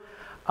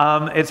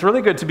It's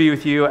really good to be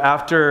with you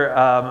after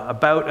a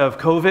bout of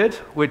COVID,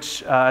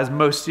 which, as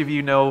most of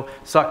you know,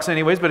 sucks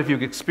anyways, but if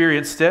you've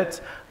experienced it,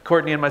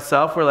 Courtney and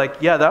myself were like,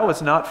 yeah, that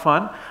was not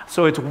fun.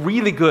 So it's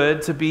really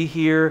good to be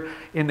here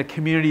in the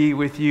community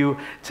with you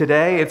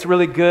today. It's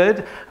really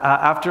good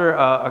after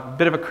a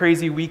bit of a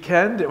crazy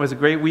weekend. It was a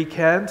great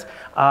weekend.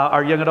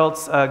 Our young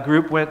adults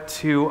group went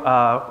to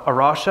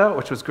Arusha,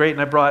 which was great,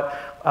 and I brought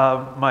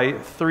my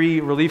 3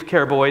 relief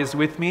care boys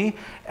with me,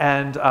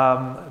 and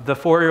the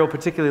 4-year-old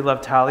particularly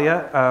loved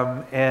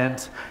Talia,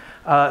 and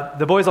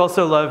the boys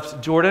also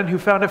loved Jordan, who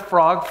found a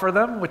frog for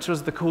them, which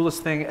was the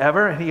coolest thing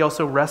ever, and he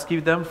also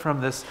rescued them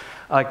from this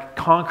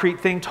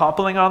concrete thing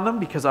toppling on them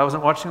because I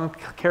wasn't watching them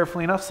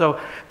carefully enough, so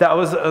that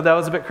was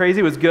a bit crazy.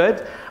 It was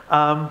good,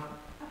 and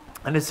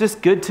it's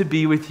just good to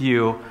be with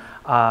you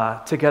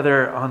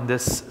together on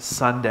this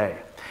Sunday.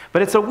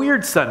 But it's a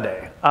weird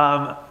Sunday,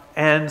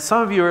 and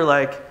some of you are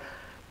like,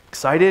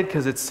 excited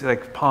because it's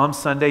like Palm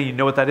Sunday. You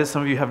know what that is.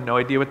 Some of you have no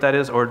idea what that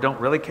is or don't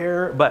really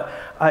care, but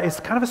it's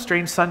kind of a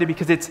strange Sunday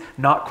because it's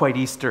not quite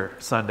Easter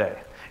Sunday.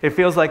 It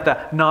feels like the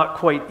not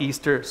quite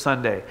Easter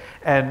Sunday.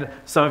 And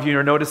some of you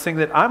are noticing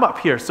that I'm up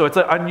here, so it's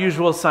an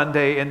unusual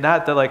Sunday in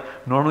that like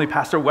normally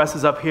Pastor Wes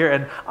is up here,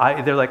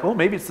 and they're like, oh,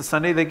 maybe it's the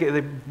Sunday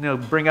they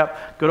bring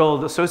up good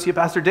old Associate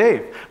Pastor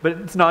Dave. But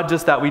it's not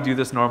just that we do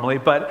this normally,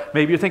 but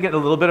maybe you're thinking a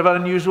little bit of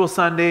an unusual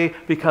Sunday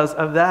because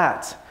of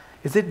that.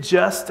 Is it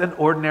just an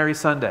ordinary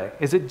Sunday?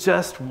 Is it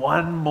just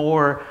one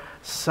more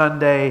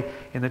Sunday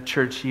in the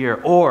church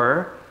year?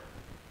 Or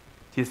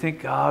do you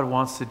think God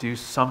wants to do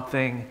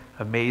something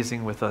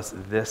amazing with us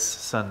this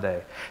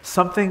Sunday?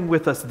 Something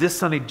with us this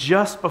Sunday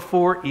just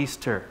before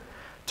Easter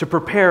to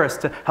prepare us,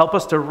 to help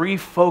us to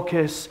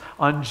refocus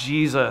on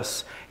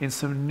Jesus in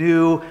some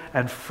new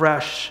and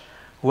fresh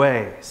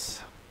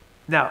ways.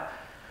 Now,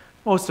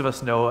 most of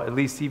us know, at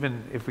least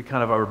even if we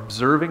kind of are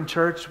observing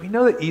church, we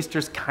know that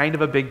Easter's kind of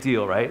a big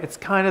deal, right? It's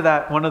kind of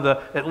that one of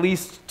the at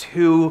least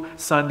 2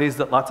 Sundays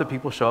that lots of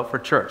people show up for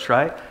church,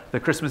 right? The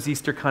Christmas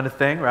Easter kind of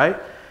thing, right?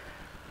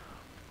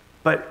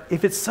 But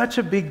if it's such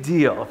a big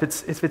deal, if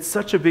it's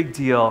such a big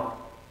deal,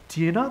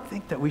 do you not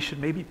think that we should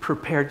maybe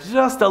prepare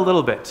just a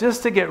little bit,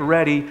 just to get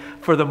ready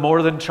for the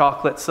More Than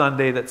Chocolate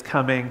Sunday that's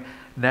coming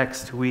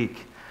next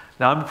week?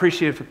 Now, I'm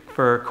appreciative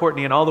for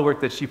Courtney and all the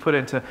work that she put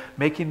into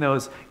making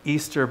those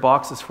Easter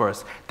boxes for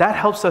us. That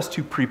helps us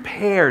to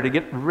prepare, to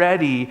get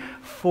ready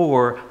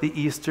for the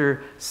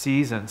Easter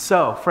season.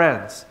 So,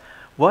 friends,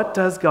 what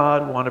does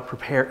God want to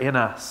prepare in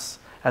us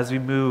as we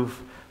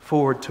move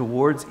forward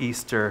towards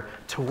Easter,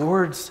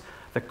 towards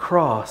the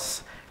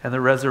cross and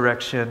the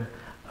resurrection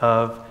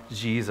of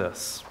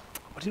Jesus?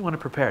 What do you want to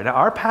prepare? Now,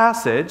 our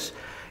passage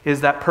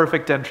is that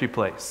perfect entry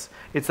place.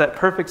 It's that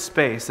perfect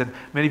space, and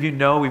many of you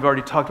know, we've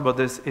already talked about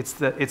this,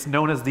 it's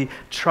known as the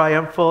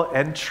triumphal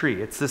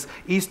entry. It's this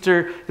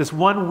Easter, this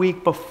 1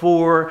 week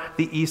before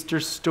the Easter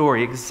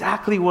story,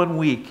 exactly 1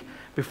 week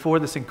before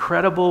this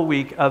incredible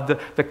week of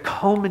the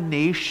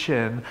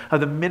culmination of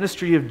the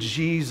ministry of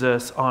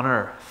Jesus on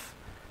earth.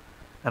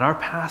 And our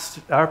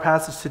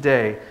passage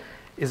today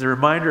is a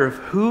reminder of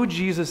who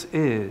Jesus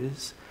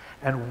is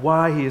and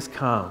why he has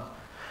come.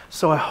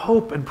 So I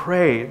hope and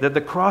pray that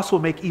the cross will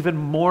make even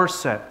more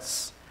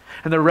sense,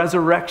 and the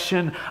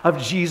resurrection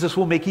of Jesus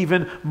will make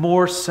even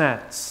more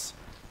sense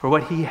for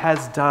what he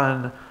has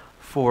done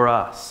for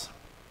us.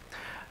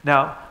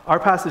 Now, our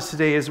passage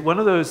today is one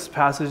of those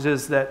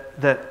passages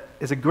that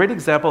is a great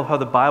example of how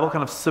the Bible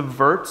kind of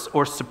subverts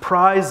or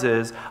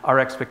surprises our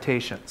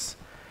expectations.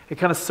 It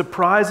kind of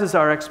surprises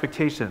our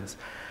expectations.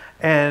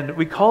 And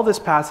we call this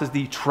passage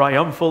the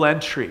triumphal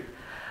entry.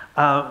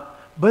 But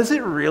is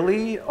it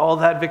really all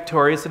that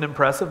victorious and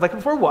impressive? Like,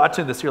 if we're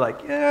watching this, you're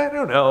like, yeah, I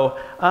don't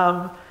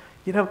know.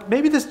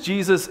 Maybe this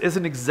Jesus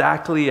isn't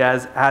exactly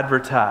as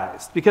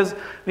advertised, because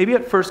maybe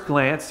at first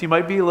glance you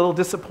might be a little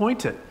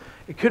disappointed.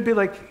 It could be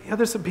like, yeah,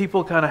 there's some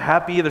people kind of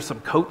happy, there's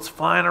some coats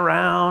flying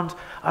around,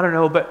 I don't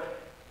know, but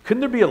couldn't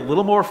there be a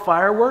little more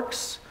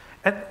fireworks?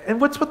 And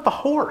what's with the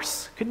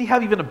horse? Couldn't he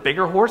have even a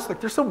bigger horse?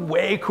 Like, there's some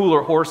way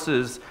cooler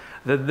horses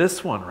than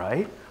this one,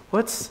 right?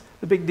 What's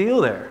the big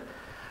deal there?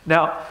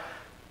 Now,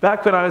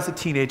 back when I was a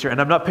teenager, and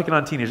I'm not picking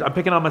on teenagers, I'm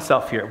picking on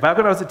myself here. Back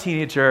when I was a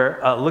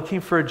teenager looking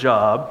for a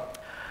job,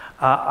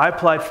 I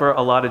applied for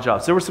a lot of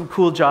jobs. There were some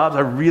cool jobs. I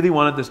really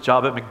wanted this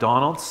job at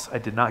McDonald's. I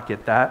did not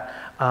get that.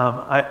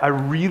 I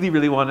really,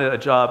 really wanted a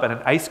job at an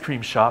ice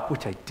cream shop,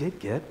 which I did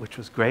get, which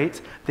was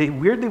great. They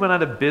weirdly went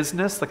out of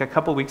business like a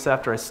couple weeks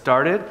after I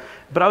started.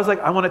 But I was like,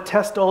 I want to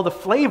test all the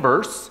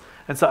flavors.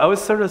 And so I was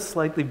sort of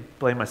slightly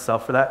blame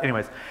myself for that.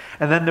 Anyways,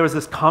 and then there was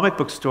this comic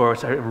book store,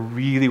 which I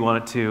really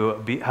wanted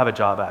to have a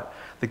job at.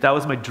 Like, that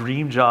was my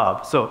dream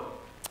job. So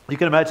you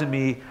can imagine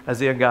me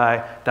as a young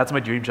guy, that's my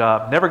dream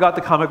job. Never got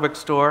the comic book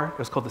store. It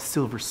was called the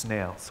Silver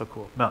Snail. So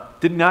cool. No,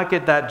 did not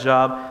get that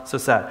job. So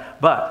sad.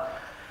 But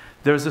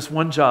there was this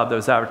one job that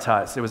was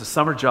advertised. It was a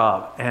summer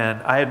job,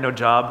 and I had no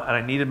job, and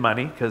I needed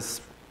money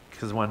because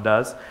one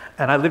does.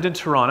 And I lived in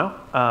Toronto.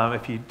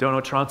 If you don't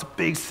know Toronto, it's a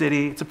big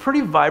city. It's a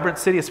pretty vibrant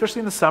city, especially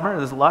in the summer.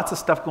 There's lots of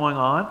stuff going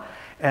on.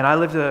 And I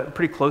lived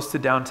pretty close to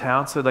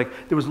downtown, so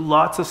like there was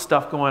lots of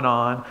stuff going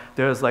on.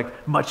 There was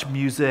like much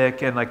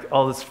music and like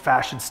all this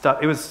fashion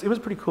stuff. It was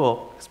pretty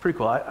cool. It's pretty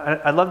cool.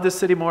 I love this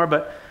city more,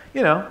 but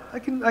you know, I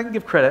can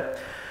give credit.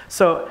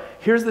 So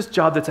here's this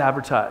job that's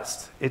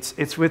advertised.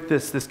 It's with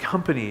this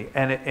company,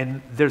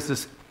 and there's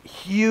this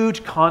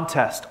huge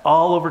contest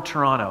all over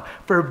Toronto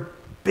for a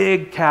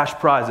big cash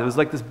prize. It was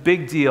like this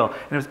big deal,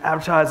 and it was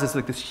advertised as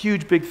like this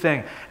huge big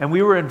thing. And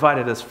we were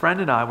invited, this friend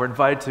and I were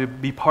invited to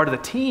be part of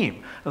the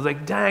team. I was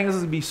like, dang, this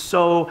is gonna be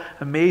so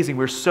amazing.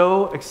 We're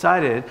so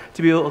excited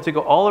to be able to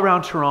go all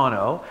around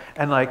Toronto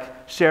and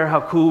like share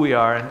how cool we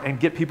are and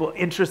get people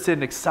interested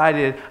and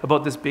excited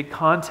about this big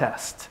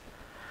contest.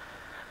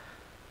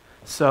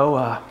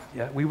 So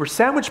we were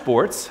sandwich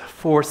boards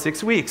for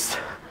 6 weeks.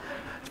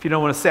 If you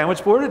don't want a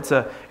sandwich board,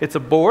 it's a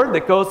board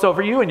that goes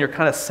over you and you're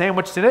kind of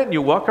sandwiched in it and you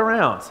walk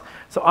around.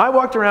 So I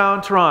walked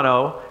around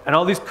Toronto and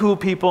all these cool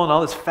people and all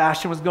this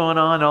fashion was going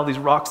on and all these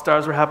rock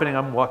stars were happening.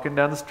 I'm walking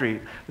down the street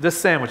with this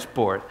sandwich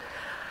board.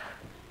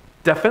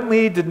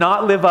 Definitely did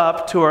not live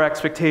up to our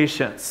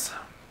expectations.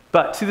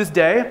 But to this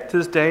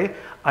day,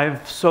 I am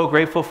so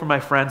grateful for my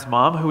friend's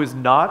mom, who is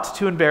not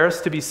too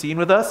embarrassed to be seen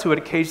with us, who would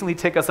occasionally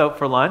take us out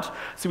for lunch.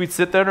 So we'd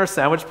sit there on our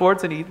sandwich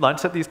boards and eat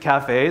lunch at these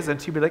cafes, and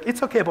she'd be like,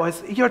 "It's okay,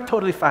 boys, you're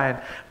totally fine."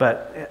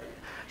 But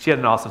she had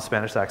an awesome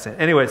Spanish accent.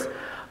 Anyways,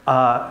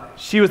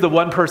 she was the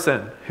one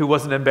person who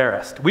wasn't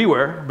embarrassed. We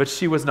were, but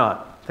she was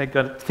not. Thank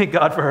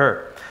God for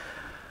her.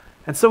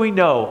 And so we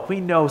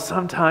know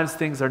sometimes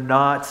things are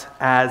not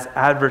as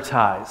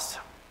advertised.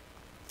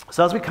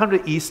 So as we come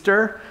to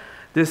Easter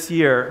this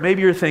year,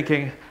 maybe you're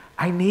thinking,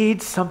 I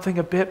need something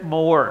a bit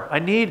more. I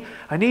need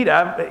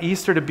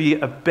Easter to be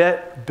a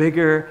bit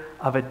bigger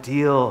of a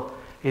deal.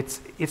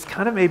 It's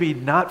kind of maybe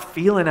not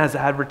feeling as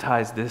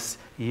advertised this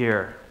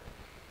year.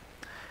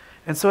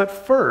 And so at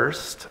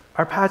first,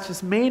 our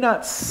passages may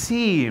not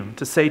seem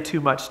to say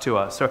too much to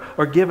us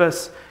or give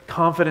us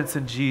confidence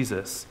in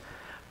Jesus.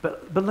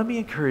 But let me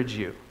encourage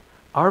you.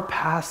 Our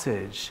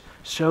passage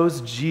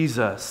shows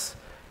Jesus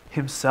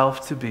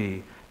himself to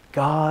be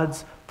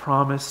God's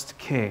promised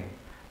King,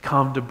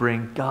 come to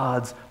bring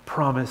God's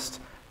promised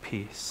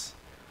peace.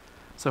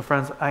 So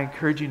friends, I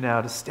encourage you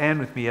now to stand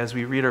with me as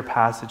we read our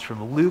passage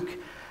from Luke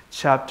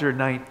chapter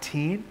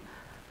 19,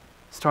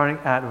 starting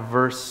at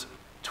verse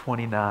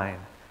 29.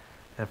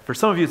 And for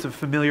some of you, it's a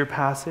familiar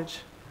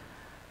passage,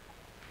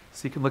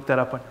 so you can look that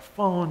up on your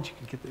phone, you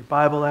can get your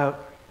Bible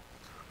out.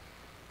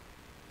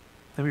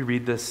 Let me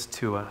read this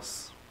to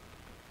us.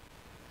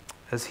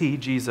 As he,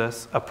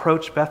 Jesus,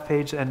 approached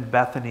Bethphage and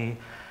Bethany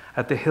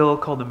at the hill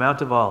called the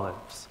Mount of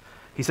Olives,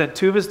 he sent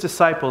 2 of his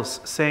disciples,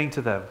 saying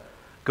to them,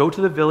 "Go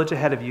to the village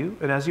ahead of you,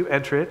 and as you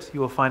enter it, you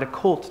will find a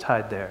colt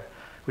tied there,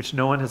 which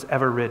no one has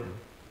ever ridden.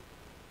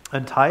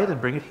 Untie it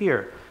and bring it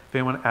here. If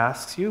anyone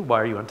asks you,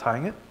 'Why are you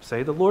untying it?'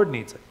 say, 'The Lord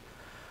needs it.'"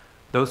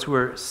 Those who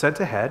were sent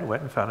ahead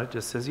went and found it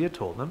just as he had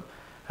told them.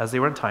 As they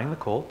were untying the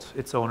colt,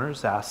 its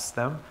owners asked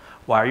them,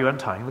 "Why are you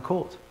untying the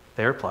colt?"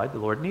 They replied, "The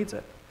Lord needs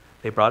it."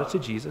 They brought it to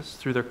Jesus,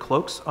 threw their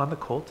cloaks on the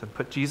colt, and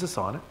put Jesus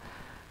on it.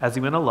 As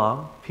he went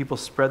along, people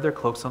spread their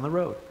cloaks on the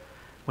road.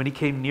 When he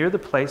came near the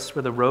place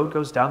where the road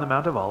goes down the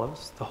Mount of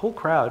Olives, the whole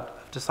crowd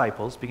of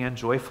disciples began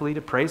joyfully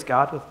to praise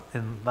God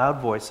in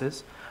loud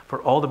voices for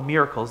all the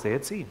miracles they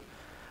had seen.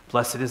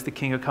 "Blessed is the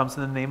King who comes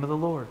in the name of the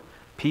Lord.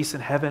 Peace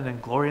in heaven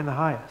and glory in the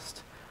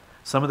highest."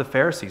 Some of the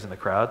Pharisees in the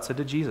crowd said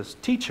to Jesus,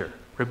 "Teacher,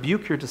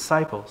 rebuke your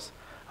disciples."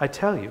 "I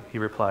tell you," he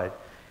replied,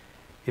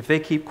 "if they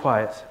keep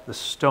quiet, the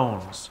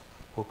stones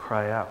will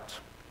cry out."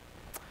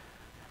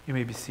 You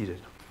may be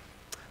seated.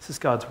 This is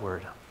God's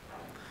word.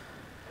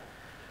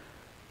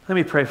 Let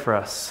me pray for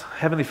us.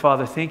 Heavenly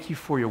Father, thank you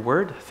for your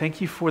word.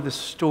 Thank you for this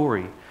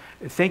story.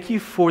 Thank you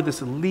for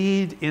this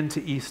lead into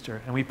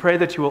Easter. And we pray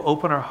that you will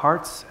open our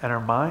hearts and our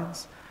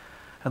minds.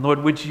 And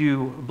Lord, would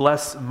you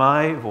bless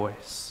my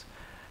voice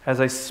as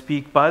I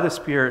speak by the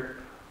Spirit.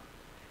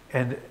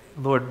 And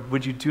Lord,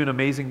 would you do an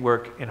amazing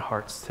work in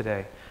hearts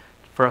today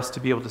for us to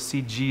be able to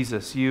see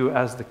Jesus, you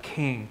as the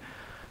King,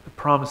 the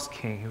promised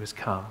King who has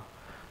come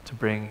to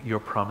bring your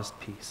promised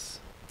peace.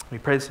 We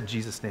pray this in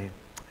Jesus' name.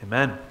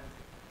 Amen.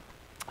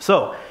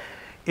 So,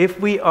 if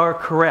we are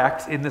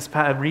correct in this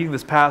reading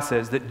this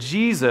passage that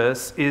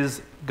Jesus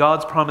is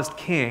God's promised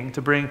King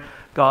to bring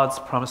God's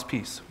promised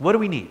peace, what do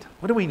we need?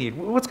 What do we need?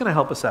 What's going to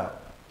help us out?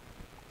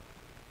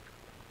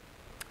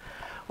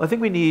 Well, I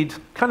think we need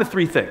kind of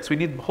 3 things. We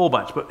need a whole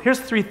bunch, but here's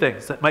 3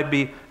 things that might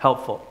be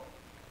helpful.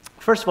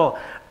 First of all,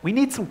 we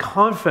need some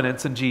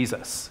confidence in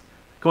Jesus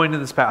going into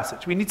this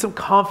passage. We need some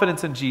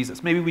confidence in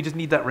Jesus. Maybe we just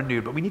need that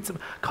renewed, but we need some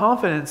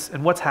confidence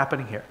in what's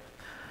happening here.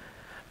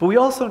 But we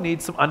also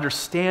need some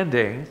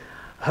understanding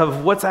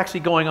of what's actually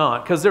going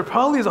on, because there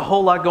probably is a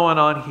whole lot going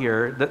on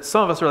here that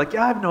some of us are like,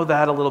 yeah, I know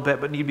that a little bit,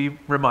 but need to be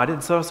reminded.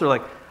 And some of us are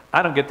like,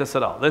 I don't get this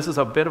at all. This is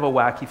a bit of a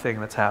wacky thing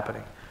that's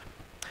happening.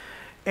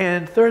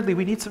 And thirdly,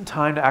 we need some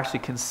time to actually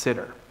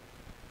consider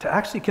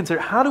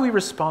how do we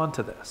respond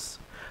to this.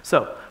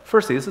 So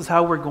firstly, this is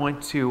how we're going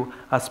to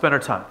spend our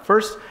time.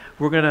 First,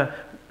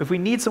 if we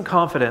need some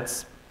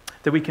confidence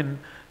that we can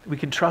we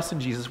can trust in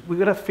Jesus, we've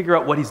got to figure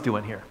out what he's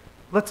doing here.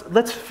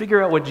 Let's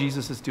figure out what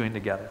Jesus is doing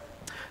together.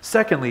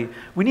 Secondly,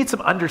 we need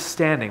some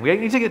understanding. We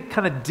need to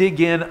kind of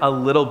dig in a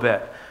little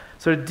bit.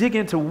 So to dig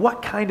into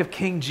what kind of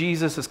king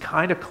Jesus is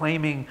kind of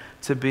claiming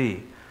to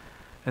be.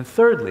 And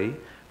thirdly,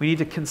 we need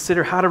to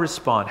consider how to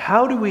respond.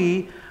 How do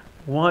we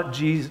want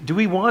Jesus? Do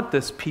we want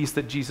this peace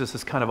that Jesus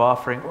is kind of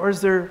offering, or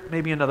is there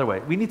maybe another way?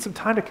 We need some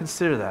time to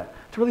consider that,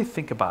 to really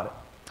think about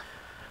it.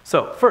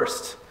 So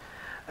first,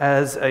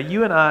 as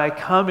you and I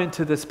come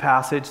into this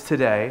passage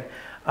today,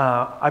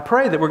 I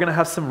pray that we're going to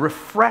have some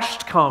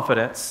refreshed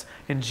confidence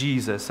in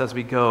Jesus as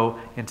we go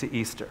into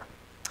Easter.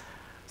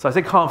 So I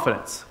say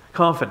confidence.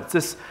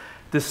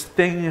 This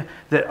thing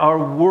that our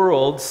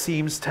world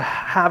seems to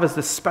have as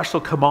this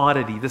special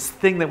commodity, this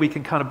thing that we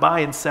can kind of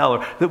buy and sell,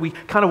 or that we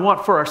kind of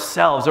want for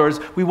ourselves, or as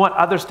we want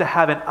others to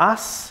have in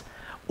us,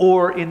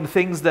 or in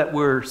things that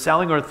we're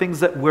selling or things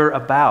that we're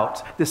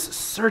about. This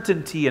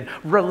certainty and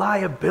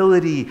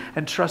reliability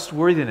and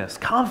trustworthiness,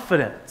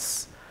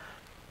 confidence.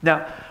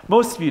 Now,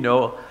 most of you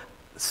know,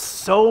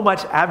 so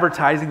much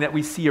advertising that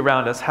we see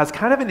around us has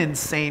kind of an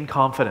insane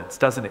confidence,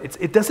 doesn't it?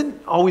 It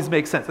doesn't always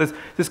make sense. There's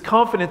this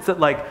confidence that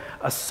like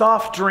a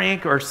soft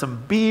drink or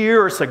some beer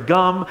or some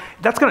gum,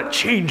 that's going to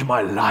change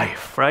my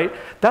life, right?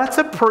 That's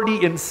a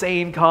pretty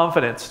insane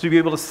confidence to be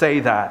able to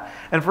say that.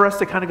 And for us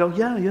to kind of go,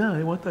 yeah,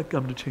 I want that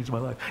gum to change my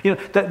life. You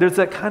know, there's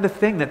that kind of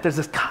thing that there's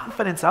this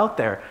confidence out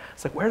there.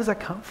 It's like, where does that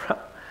come from?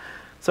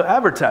 So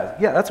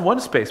advertising, yeah, that's one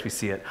space we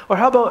see it. Or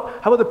how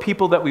about the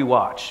people that we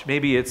watch?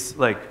 Maybe it's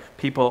like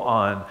people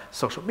on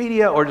social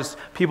media or just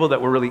people that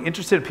we're really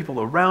interested in,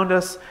 people around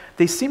us.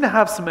 They seem to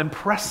have some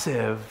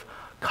impressive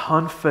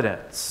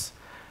confidence.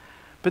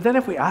 But then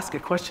if we ask a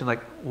question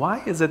like,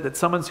 why is it that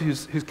someone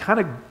who's kind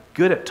of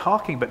good at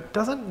talking but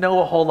doesn't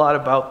know a whole lot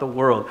about the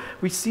world,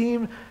 we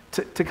seem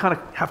to kind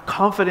of have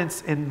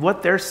confidence in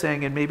what they're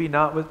saying and maybe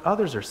not what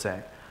others are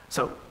saying.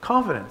 So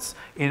confidence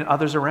in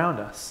others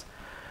around us.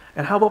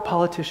 And how about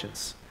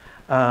politicians?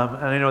 And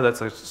I know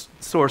that's a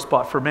sore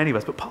spot for many of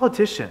us, but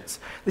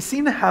politicians, they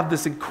seem to have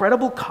this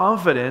incredible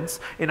confidence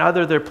in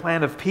either their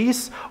plan of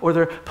peace or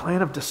their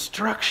plan of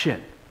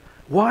destruction.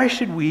 Why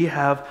should we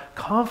have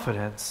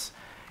confidence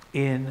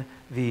in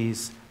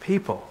these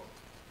people?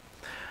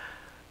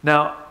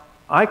 Now,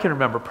 I can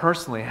remember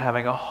personally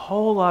having a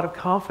whole lot of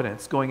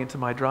confidence going into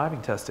my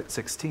driving test at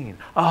 16.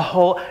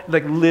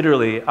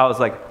 Literally, I was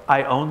like,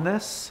 I own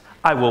this.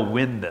 I will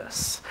win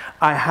this.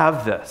 I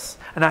have this.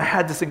 And I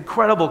had this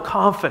incredible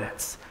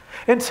confidence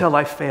until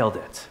I failed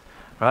it,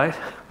 right?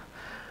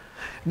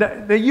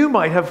 Now you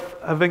might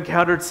have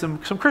encountered some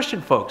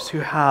Christian folks who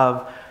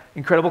have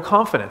incredible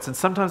confidence. And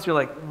sometimes you're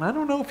like, I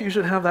don't know if you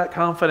should have that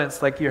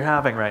confidence like you're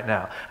having right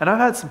now. And I've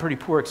had some pretty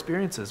poor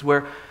experiences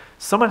where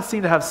someone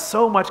seemed to have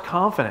so much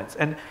confidence.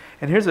 And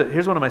here's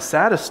one of my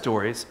saddest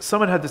stories.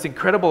 Someone had this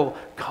incredible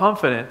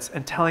confidence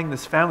in telling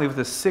this family with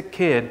this sick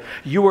kid,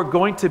 you are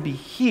going to be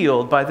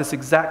healed by this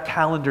exact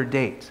calendar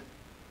date.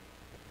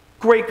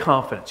 Great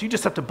confidence. You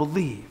just have to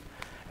believe.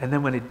 And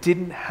then when it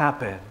didn't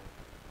happen,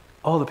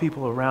 all the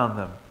people around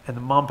them, and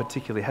the mom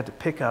particularly, had to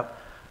pick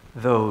up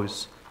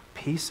those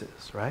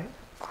pieces, right?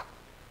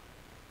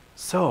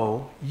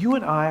 So you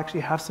and I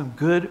actually have some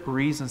good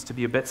reasons to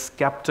be a bit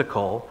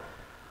skeptical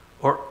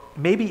or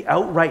maybe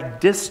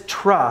outright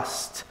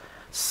distrust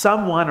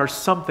someone or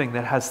something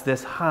that has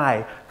this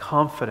high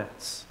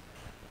confidence.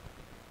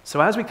 So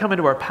as we come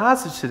into our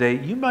passage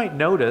today, you might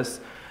notice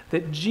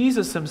that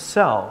Jesus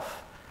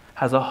himself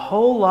has a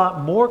whole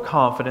lot more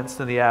confidence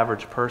than the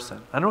average person.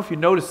 I don't know if you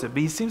noticed it,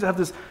 but he seems to have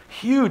this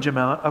huge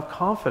amount of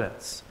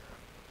confidence.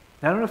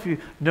 Now, I don't know if you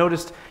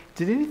noticed,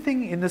 did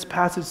anything in this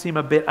passage seem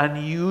a bit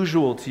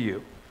unusual to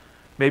you?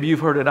 Maybe you've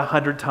heard it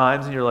 100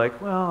 times and you're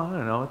like, well, I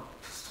don't know, it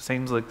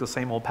seems like the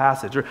same old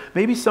passage. Or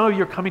maybe some of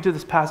you are coming to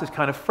this passage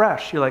kind of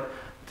fresh. You're like,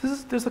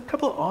 there's a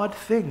couple of odd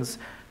things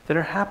that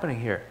are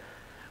happening here.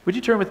 Would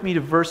you turn with me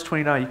to verse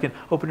 29? You can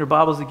open your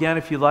Bibles again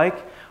if you like,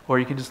 or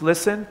you can just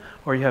listen,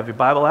 or you have your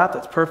Bible app,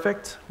 that's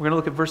perfect. We're going to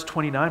look at verse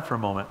 29 for a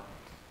moment.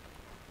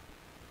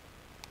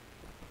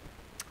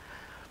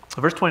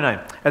 Verse 29,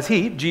 as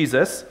he,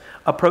 Jesus,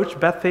 approached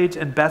Bethphage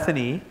and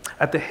Bethany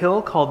at the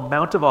hill called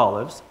Mount of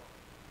Olives,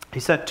 he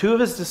sent two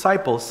of his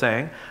disciples,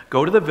 saying,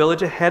 go to the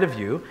village ahead of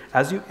you.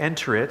 As you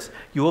enter it,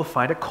 you will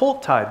find a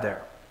colt tied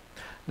there.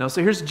 Now,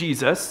 so here's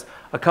Jesus,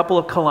 a couple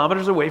of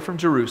kilometers away from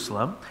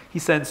Jerusalem. He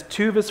sends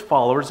two of his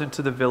followers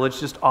into the village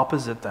just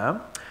opposite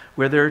them,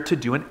 where they're to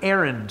do an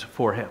errand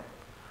for him.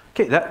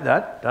 Okay,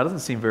 that doesn't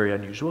seem very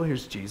unusual.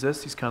 Here's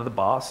Jesus. He's kind of the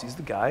boss. He's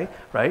the guy,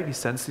 right? He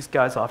sends these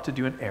guys off to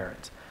do an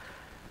errand.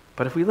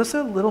 But if we listen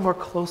a little more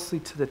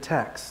closely to the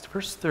text,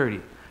 verse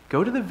 30,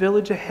 go to the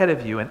village ahead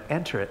of you and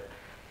enter it.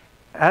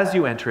 As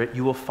you enter it,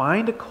 you will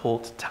find a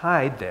colt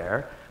tied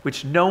there,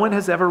 which no one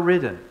has ever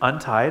ridden.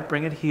 Untie it,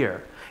 bring it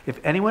here. If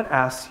anyone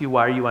asks you,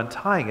 why are you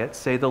untying it?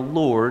 Say, the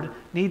Lord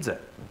needs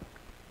it.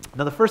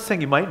 Now, the first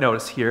thing you might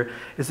notice here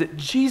is that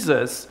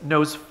Jesus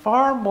knows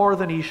far more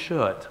than he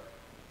should.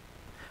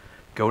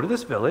 Go to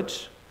this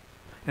village,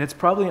 and it's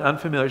probably an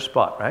unfamiliar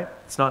spot, right?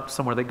 It's not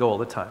somewhere they go all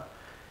the time.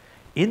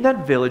 In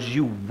that village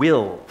you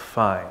will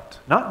find,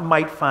 not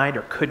might find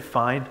or could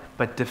find,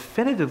 but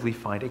definitively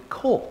find a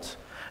colt.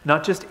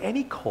 Not just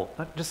any colt,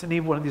 not just any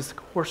one of these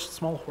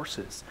small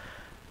horses.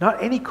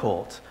 Not any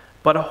colt,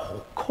 but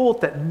a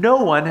colt that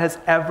no one has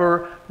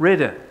ever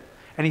ridden.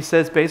 And he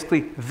says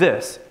basically,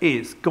 this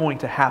is going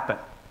to happen.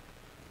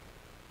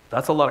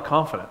 That's a lot of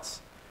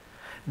confidence.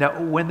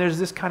 Now, when there's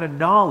this kind of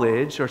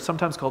knowledge, or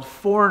sometimes called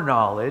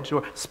foreknowledge,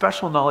 or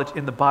special knowledge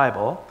in the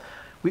Bible,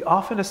 we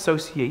often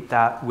associate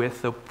that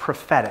with the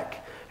prophetic.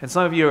 And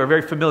some of you are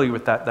very familiar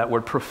with that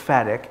word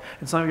prophetic.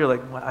 And some of you are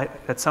like, well,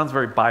 that sounds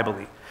very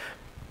Bible-y.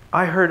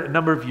 I heard a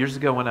number of years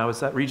ago when I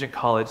was at Regent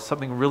College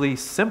something really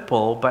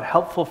simple but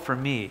helpful for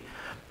me,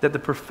 that the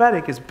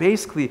prophetic is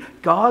basically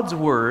God's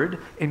word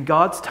in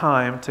God's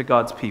time to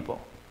God's people.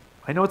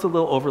 I know it's a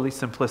little overly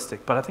simplistic,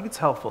 but I think it's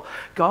helpful.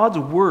 God's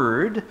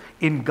word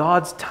in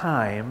God's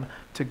time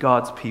to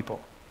God's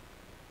people.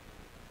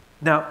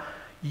 Now,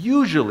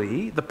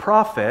 usually the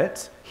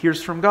prophet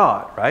hears from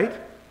God, right?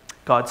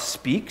 God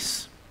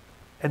speaks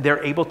and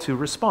they're able to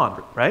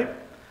respond, right?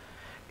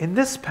 In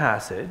this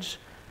passage,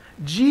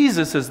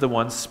 Jesus is the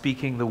one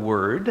speaking the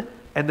word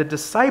and the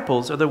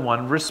disciples are the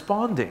one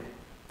responding.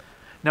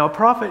 Now, a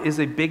prophet is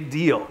a big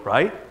deal,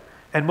 right?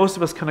 And most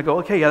of us kind of go,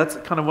 okay, yeah, that's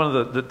kind of one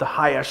of the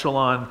high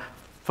echelon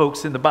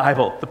folks in the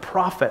Bible, the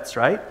prophets,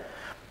 right?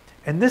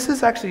 And this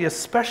is actually a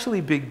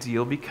especially big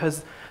deal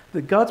because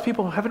God's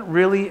people haven't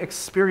really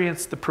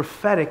experienced the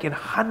prophetic in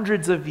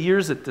hundreds of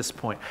years at this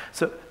point.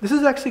 So this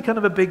is actually kind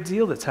of a big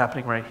deal that's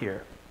happening right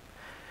here.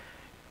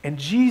 And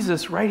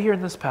Jesus, right here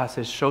in this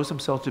passage, shows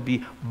himself to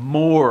be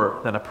more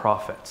than a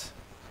prophet.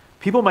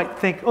 People might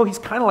think, oh, he's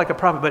kind of like a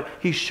prophet, but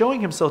he's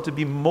showing himself to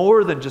be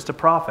more than just a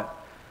prophet.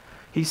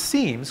 He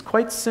seems,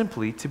 quite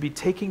simply, to be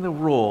taking the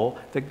role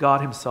that God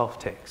himself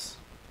takes.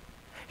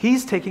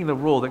 He's taking the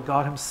role that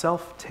God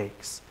himself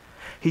takes.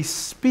 He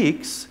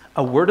speaks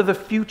a word of the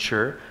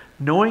future,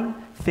 knowing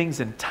things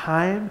in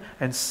time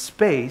and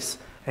space,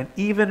 and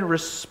even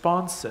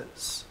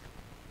responses.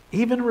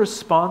 Even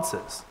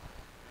responses.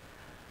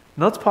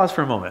 Now let's pause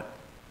for a moment.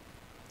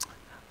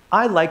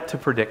 I like to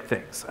predict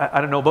things.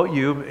 I don't know about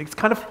you. It's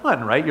kind of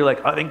fun, right? You're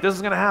like, I think this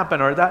is going to happen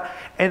or that.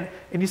 And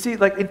you see,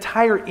 like,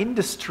 entire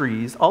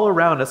industries all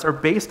around us are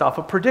based off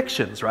of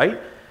predictions, right?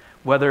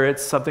 Whether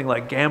it's something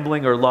like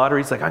gambling or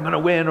lotteries, like I'm going to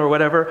win or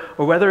whatever,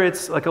 or whether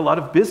it's like a lot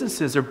of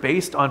businesses are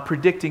based on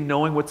predicting,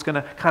 knowing what's going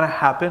to kind of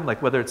happen,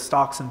 like whether it's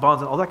stocks and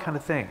bonds and all that kind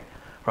of thing,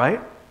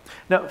 right?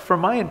 Now, for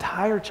my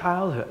entire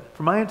childhood,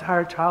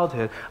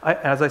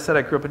 as I said,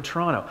 I grew up in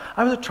Toronto.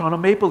 I was a Toronto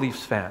Maple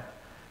Leafs fan.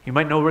 You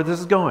might know where this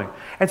is going.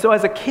 And so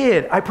as a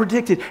kid, I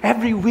predicted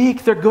every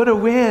week they're going to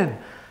win.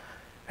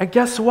 And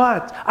guess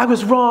what? I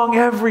was wrong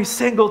every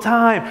single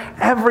time.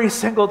 Every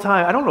single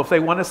time. I don't know if they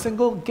won a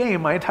single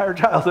game my entire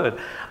childhood.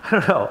 I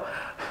don't know.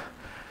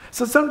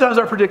 So sometimes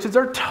our predictions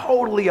are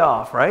totally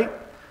off, right?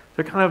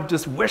 They're kind of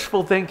just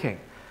wishful thinking.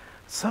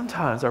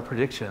 Sometimes our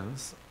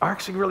predictions are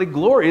actually really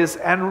glorious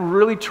and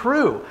really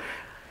true.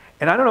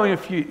 And I don't know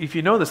if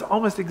you know this,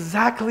 almost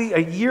exactly a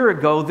year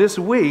ago this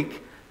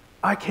week,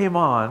 I came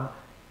on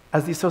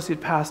as the associate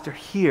pastor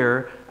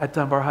here at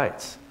Dunbar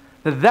Heights.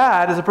 Now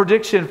that is a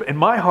prediction in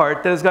my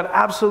heart that has gone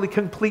absolutely,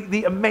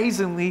 completely,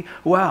 amazingly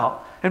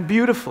well and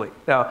beautifully.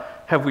 Now,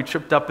 have we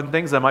tripped up in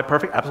things? Am I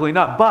perfect? Absolutely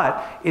not.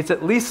 But it's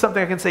at least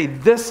something I can say,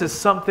 this is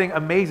something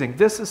amazing.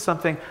 This is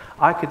something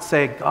I could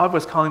say God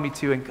was calling me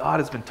to, and God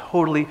has been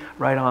totally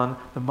right on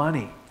the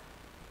money.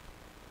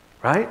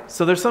 Right?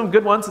 So there's some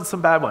good ones and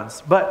some bad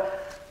ones.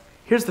 But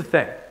here's the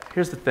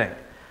thing.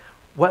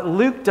 What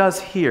Luke does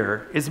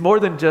here is more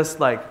than just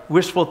like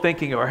wishful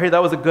thinking or, hey,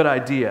 that was a good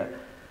idea.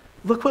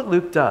 Look what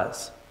Luke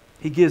does.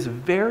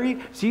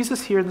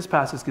 Jesus here in this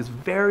passage gives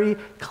very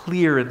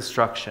clear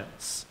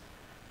instructions.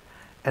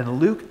 And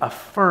Luke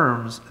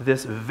affirms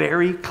this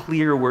very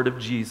clear word of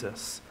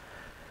Jesus.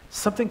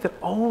 Something that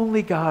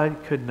only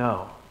God could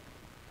know.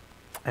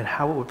 And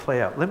how it would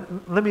play out.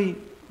 Let me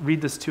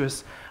read this to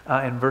us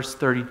in verse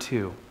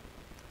 32.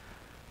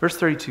 Verse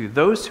 32,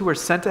 those who were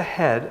sent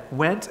ahead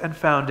went and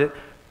found it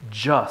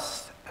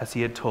just as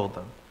he had told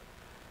them.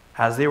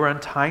 As they were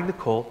untying the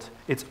colt,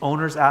 its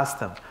owners asked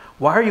them,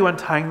 "Why are you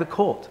untying the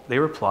colt?" They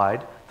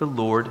replied, "The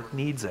Lord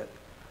needs it."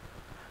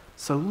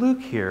 So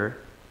Luke here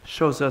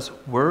shows us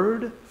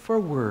word for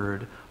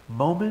word,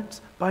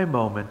 moment by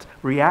moment,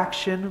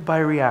 reaction by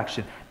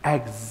reaction,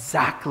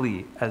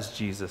 exactly as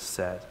Jesus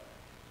said.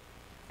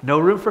 No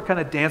room for kind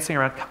of dancing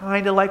around,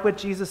 kind of like what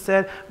Jesus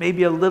said,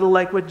 maybe a little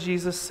like what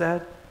Jesus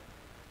said.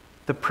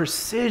 The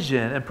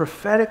precision and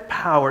prophetic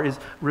power is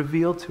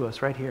revealed to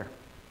us right here.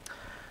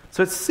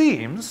 So it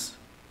seems,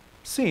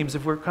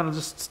 if we're kind of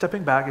just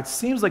stepping back, it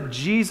seems like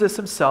Jesus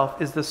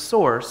himself is the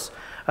source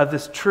of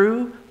this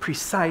true,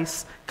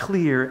 precise,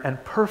 clear,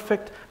 and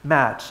perfect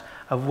match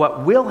of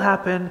what will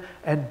happen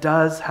and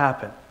does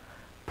happen.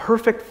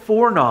 Perfect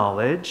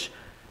foreknowledge,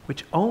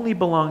 which only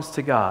belongs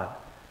to God,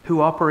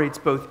 who operates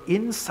both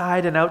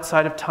inside and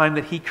outside of time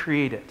that he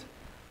created.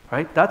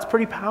 Right? That's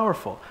pretty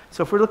powerful.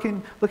 So if we're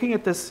looking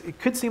at this, it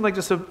could seem like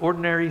just an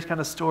ordinary kind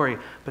of story,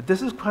 but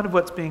this is kind of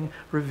what's being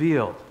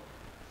revealed.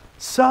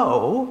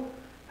 So,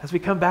 as we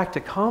come back to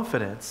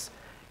confidence,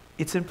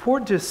 it's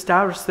important to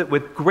establish that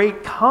with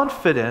great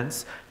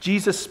confidence,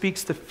 Jesus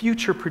speaks the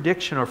future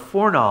prediction or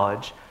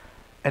foreknowledge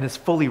and is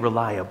fully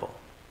reliable.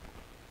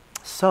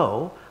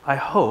 So, I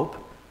hope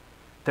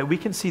that we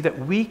can see that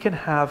we can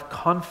have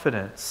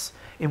confidence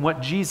in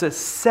what Jesus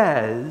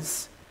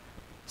says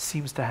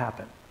seems to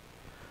happen.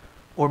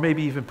 Or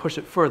maybe even push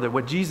it further,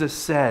 what Jesus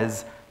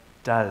says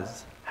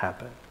does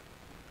happen.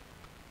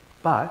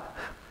 But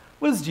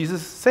what is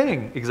Jesus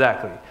saying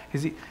exactly?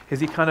 Is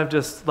he kind of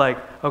just like,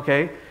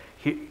 okay,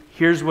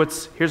 here's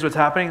what's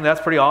happening, that's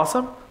pretty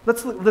awesome?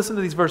 Let's listen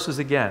to these verses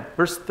again.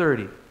 Verse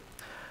 30.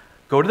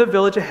 Go to the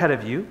village ahead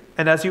of you,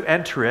 and as you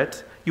enter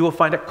it, you will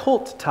find a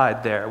colt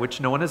tied there, which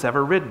no one has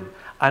ever ridden.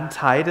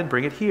 Untie it and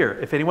bring it here.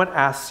 If anyone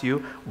asks you,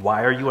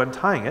 why are you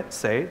untying it?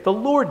 Say, the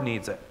Lord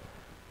needs it.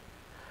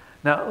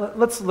 Now,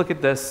 let's look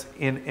at this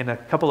in a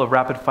couple of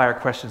rapid-fire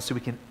questions so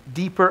we can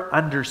deeper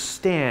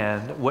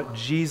understand what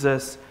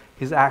Jesus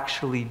is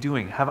actually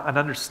doing, have an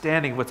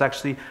understanding of what's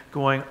actually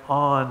going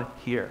on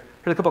here.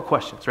 Here's a couple of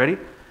questions. Ready?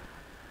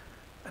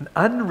 An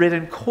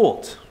unridden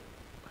colt.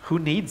 Who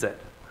needs it?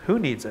 Who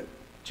needs it?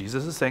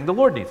 Jesus is saying the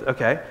Lord needs it.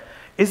 Okay.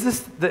 Is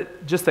this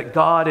just that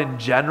God in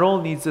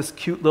general needs this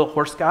cute little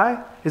horse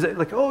guy? Is it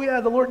like, oh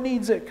yeah, the Lord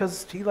needs it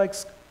because he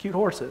likes cute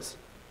horses?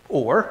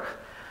 Or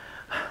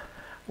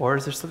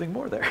is there something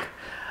more there?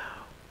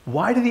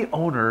 Why do the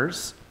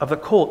owners of the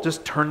colt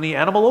just turn the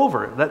animal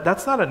over?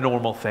 That's not a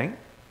normal thing.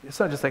 It's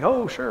not just like,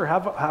 oh sure,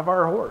 have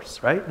our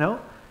horse, right? No.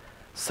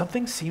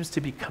 Something seems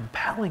to be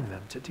compelling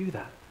them to do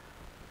that.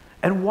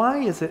 And why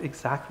is it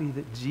exactly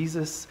that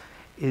Jesus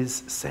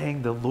is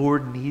saying the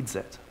Lord needs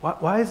it?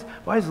 Why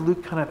is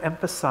Luke kind of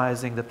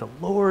emphasizing that the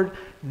Lord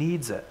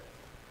needs it?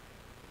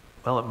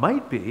 Well, it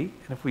might be,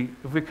 and if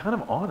we're kind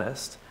of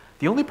honest,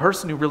 the only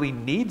person who really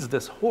needs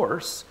this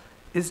horse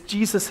is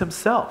Jesus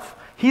himself.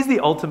 He's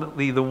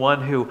ultimately the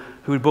one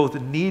who both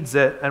needs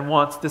it and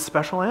wants this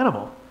special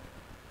animal.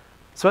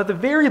 So at the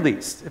very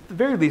least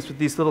with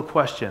these little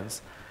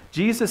questions,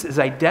 Jesus is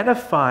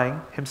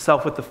identifying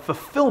himself with the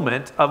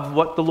fulfillment of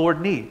what the Lord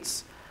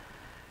needs.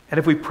 And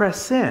if we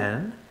press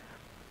in,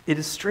 it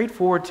is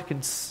straightforward to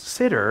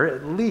consider,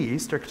 at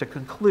least, or to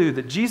conclude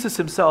that Jesus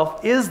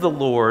himself is the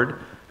Lord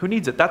who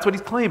needs it. That's what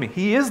he's claiming.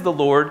 He is the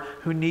Lord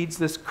who needs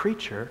this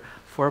creature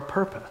for a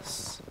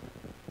purpose.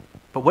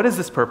 But what is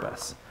this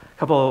purpose? A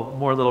couple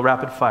more little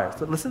rapid fires.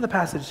 Listen to the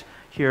passage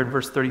here in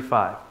verse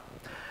 35.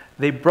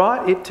 They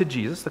brought it to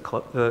Jesus, the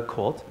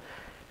colt,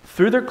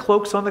 threw their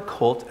cloaks on the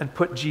colt, and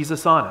put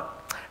Jesus on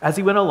it. As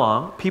he went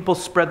along, people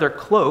spread their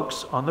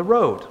cloaks on the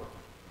road.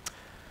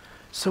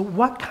 So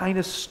what kind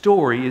of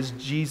story is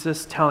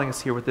Jesus telling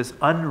us here with this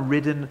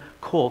unridden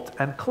colt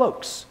and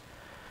cloaks?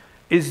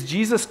 Is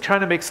Jesus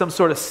trying to make some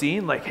sort of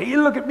scene like, hey,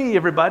 look at me,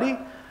 everybody?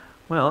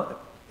 Well,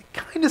 it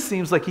kind of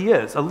seems like he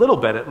is, a little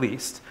bit at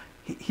least.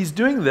 He's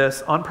doing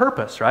this on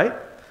purpose, right?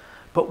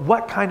 But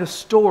what kind of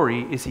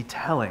story is he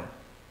telling?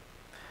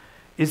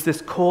 Is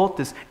this colt,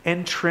 this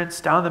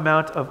entrance down the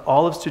Mount of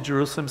Olives to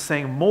Jerusalem,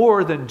 saying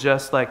more than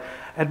just like,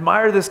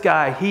 admire this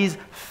guy, he's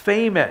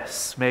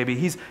famous, maybe.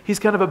 He's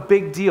kind of a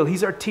big deal.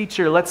 He's our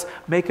teacher. Let's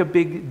make a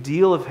big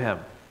deal of him.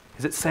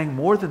 Is it saying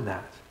more than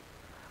that?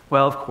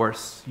 Well, of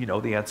course,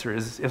 the answer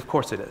is, of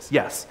course it is.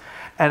 Yes.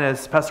 And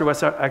as Pastor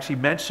West actually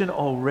mentioned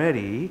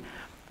already,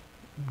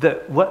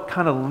 what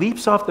kind of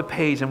leaps off the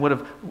page and would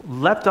have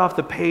leapt off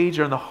the page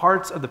or in the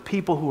hearts of the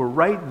people who were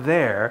right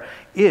there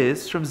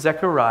is from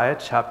Zechariah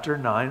chapter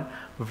 9,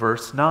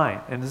 verse 9.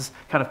 And this is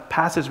kind of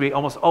passage we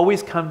almost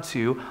always come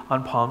to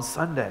on Palm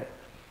Sunday.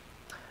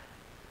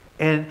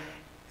 And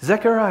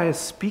Zechariah is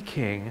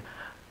speaking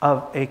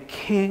of a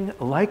king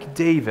like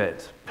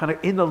David, kind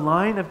of in the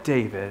line of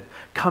David,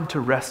 come to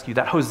rescue,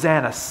 that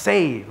Hosanna,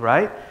 save,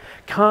 right?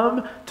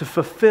 Come to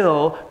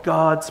fulfill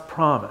God's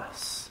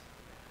promise.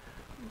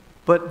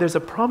 But there's a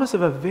promise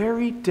of a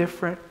very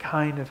different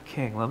kind of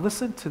king. Now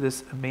listen to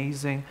this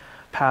amazing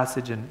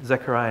passage in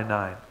Zechariah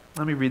 9.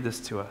 Let me read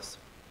this to us.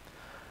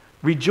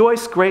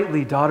 Rejoice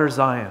greatly, daughter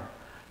Zion.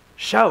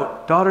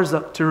 Shout, daughters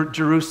of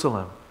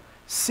Jerusalem.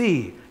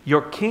 See,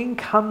 your king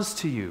comes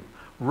to you,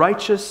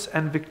 righteous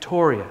and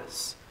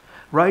victorious,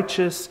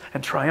 righteous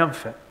and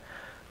triumphant,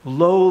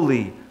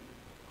 lowly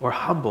or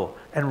humble,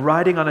 and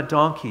riding on a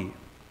donkey,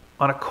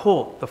 on a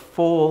colt, the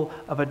foal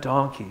of a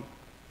donkey.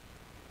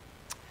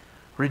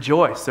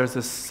 Rejoice. There's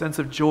this sense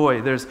of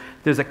joy. There's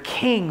a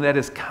king that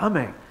is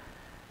coming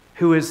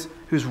who's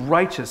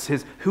righteous.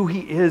 Who he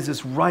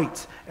is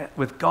right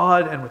with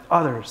God and with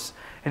others.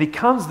 And he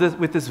comes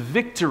with this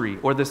victory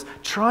or this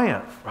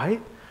triumph,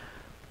 right?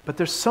 But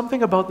there's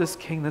something about this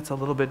king that's a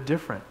little bit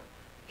different.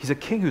 He's a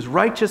king who's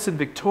righteous and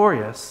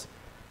victorious,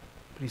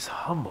 but he's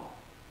humble,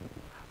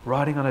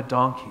 riding on a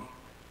donkey.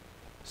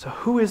 So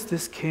who is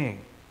this king?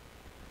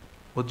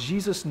 Well,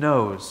 Jesus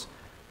knows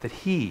that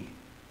he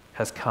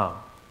has come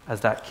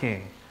as that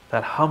king,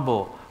 that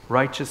humble,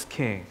 righteous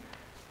king,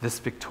 this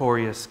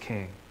victorious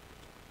king.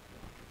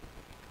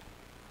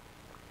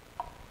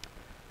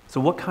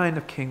 So what kind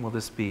of king will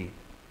this be?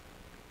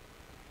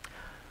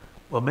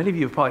 Well, many of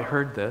you have probably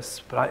heard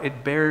this, but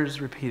it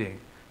bears repeating.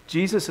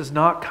 Jesus is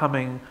not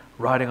coming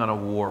riding on a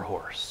war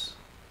horse.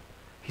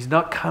 He's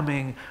not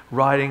coming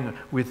riding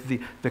with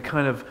the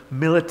kind of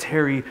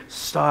military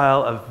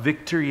style of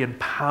victory and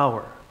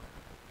power,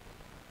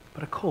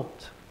 but a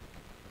colt.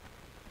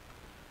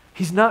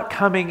 He's not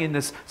coming in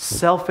this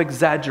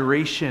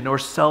self-exaggeration or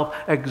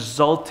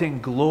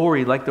self-exalting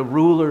glory like the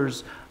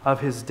rulers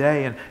of his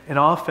day. And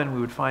often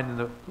we would find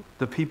in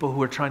the people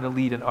who are trying to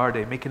lead in our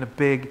day, making a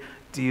big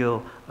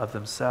deal of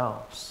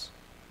themselves.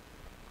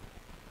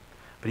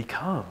 But he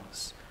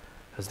comes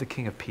as the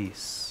King of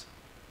peace,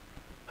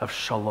 of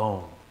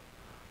shalom,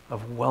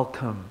 of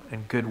welcome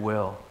and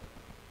goodwill.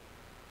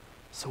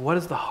 So what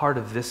is the heart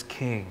of this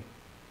king?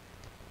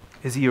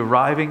 Is he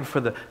arriving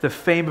for the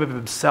fame of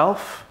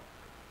himself,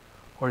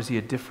 or is he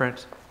a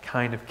different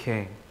kind of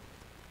king?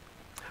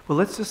 Well,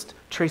 let's just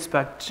trace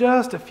back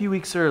just a few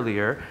weeks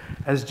earlier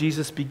as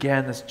Jesus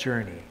began this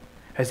journey,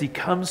 as he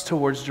comes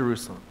towards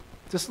Jerusalem.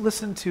 Just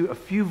listen to a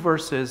few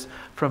verses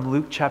from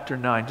Luke chapter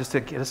 9, just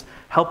to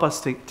help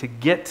us to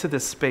get to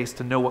this space,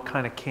 to know what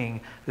kind of king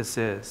this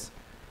is.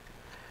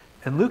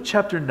 In Luke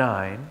chapter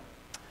 9,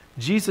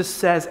 Jesus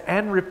says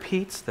and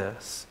repeats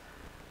this,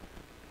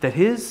 that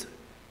his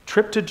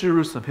trip to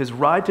Jerusalem, his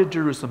ride to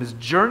Jerusalem, his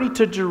journey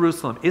to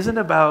Jerusalem isn't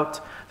about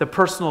the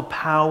personal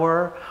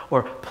power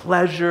or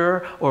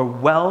pleasure or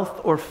wealth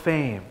or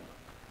fame.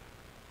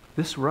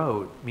 This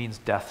road means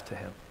death to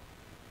him.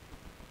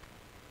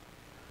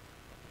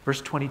 Verse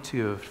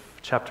 22 of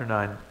chapter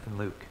 9 in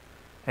Luke.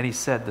 And he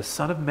said, the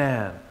Son of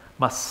Man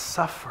must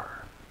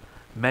suffer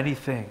many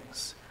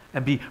things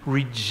and be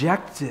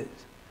rejected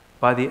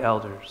by the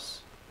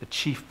elders, the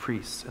chief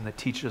priests, and the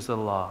teachers of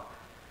the law,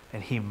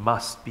 and he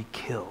must be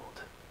killed.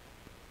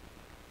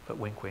 But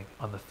wink, wink,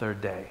 on the third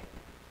day,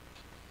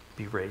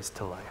 be raised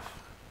to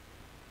life.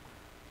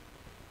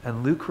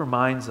 And Luke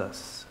reminds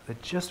us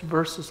that just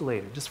verses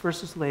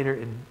later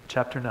in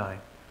chapter 9,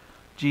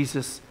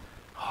 Jesus'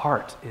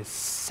 heart is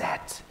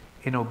set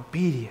in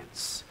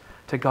obedience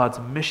to God's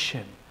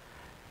mission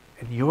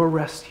and your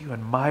rescue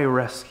and my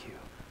rescue.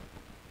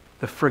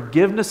 The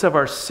forgiveness of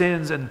our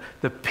sins and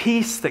the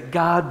peace that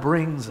God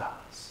brings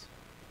us.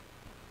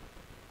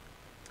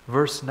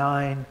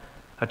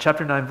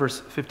 Chapter 9, verse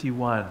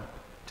 51,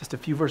 just a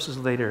few verses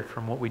later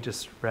from what we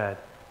just read.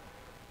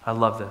 I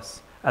love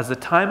this. As the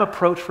time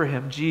approached for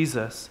him,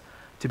 Jesus,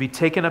 to be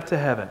taken up to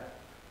heaven,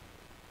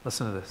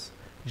 listen to this.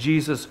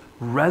 Jesus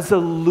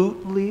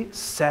resolutely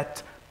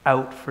set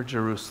out for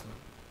Jerusalem.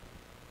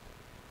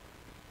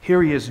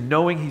 Here he is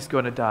knowing he's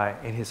going to die,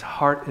 and his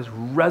heart is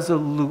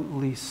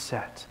resolutely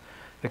set.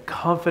 The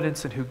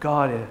confidence in who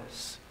God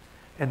is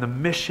and the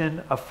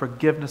mission of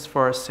forgiveness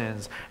for our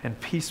sins and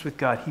peace with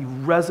God, he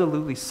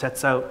resolutely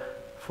sets out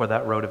for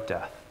that road of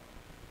death.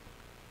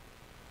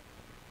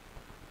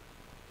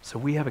 So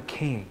we have a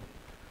king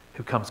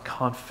who comes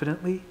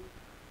confidently,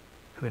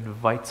 who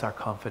invites our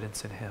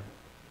confidence in him.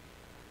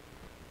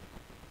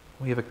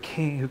 We have a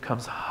king who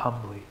comes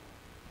humbly,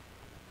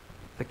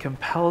 that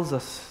compels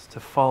us to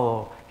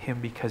follow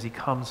him because he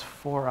comes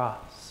for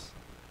us,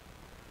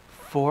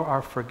 for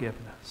our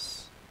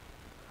forgiveness,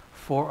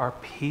 for our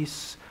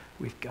peace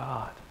with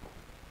God.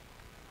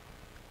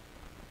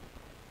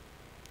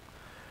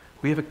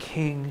 We have a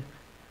king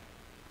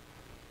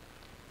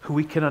who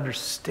we can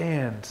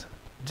understand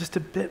just a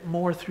bit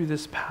more through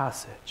this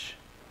passage,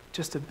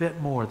 just a bit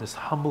more, this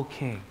humble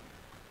king.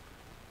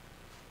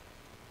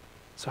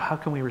 So how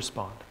can we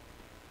respond?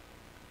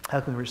 How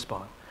can we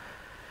respond?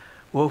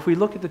 Well, if we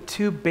look at the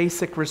two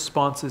basic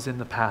responses in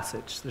the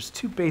passage, there's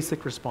two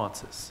basic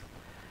responses.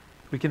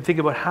 We can think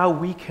about how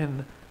we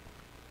can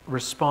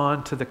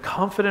respond to the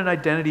confident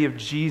identity of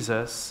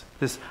Jesus,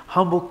 this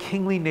humble,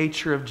 kingly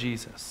nature of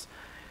Jesus.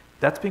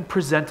 That's being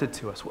presented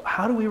to us.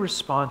 How do we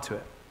respond to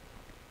it?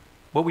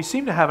 What we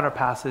seem to have in our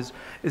passage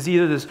is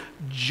either this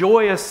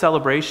joyous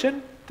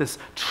celebration, this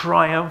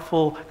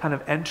triumphal kind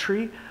of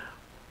entry,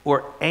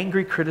 or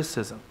angry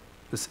criticism,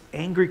 this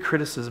angry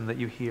criticism that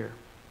you hear.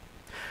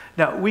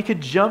 Now, we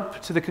could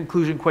jump to the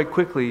conclusion quite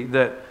quickly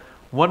that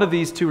one of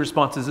these two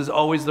responses is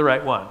always the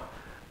right one.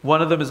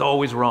 One of them is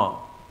always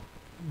wrong.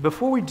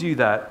 Before we do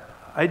that,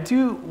 I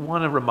do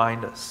want to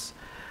remind us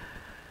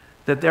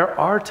that there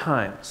are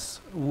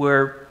times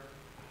where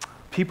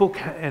people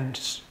can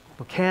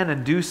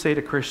and do say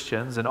to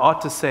Christians, and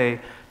ought to say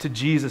to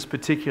Jesus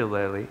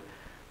particularly,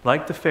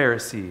 like the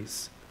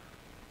Pharisees,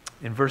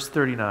 in verse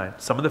 39,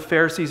 some of the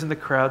Pharisees in the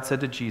crowd said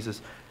to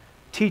Jesus,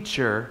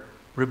 "Teacher,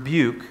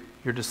 rebuke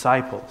your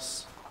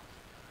disciples."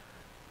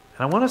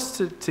 And I want us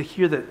to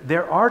hear that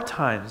there are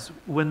times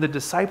when the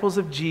disciples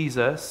of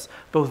Jesus,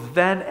 both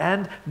then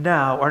and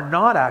now, are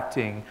not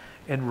acting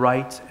in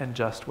right and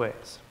just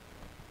ways.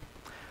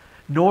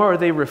 Nor are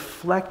they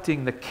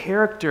reflecting the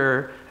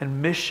character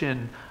and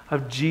mission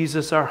of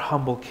Jesus, our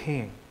humble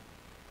King.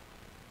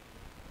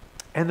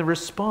 And the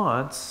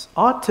response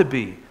ought to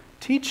be,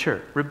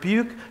 "Teacher,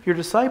 rebuke your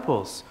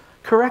disciples.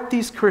 Correct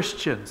these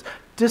Christians.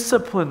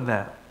 Discipline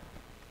them."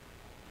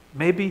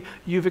 Maybe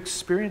you've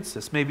experienced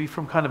this, maybe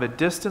from kind of a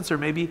distance, or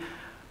maybe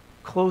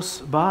close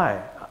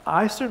by.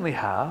 I certainly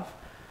have.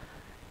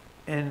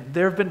 And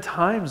there have been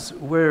times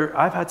where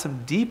I've had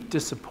some deep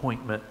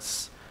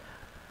disappointments.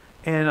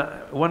 And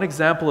one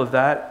example of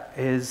that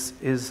is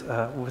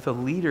with a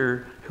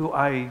leader who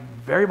I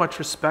very much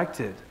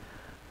respected,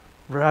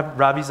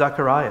 Ravi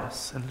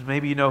Zacharias. And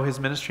maybe you know his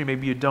ministry,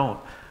 maybe you don't.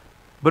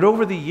 But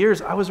over the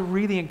years, I was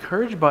really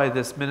encouraged by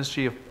this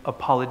ministry of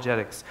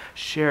apologetics,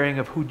 sharing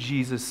of who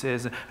Jesus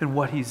is and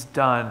what he's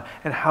done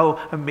and how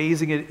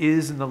amazing it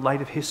is in the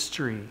light of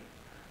history.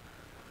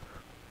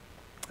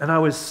 And I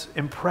was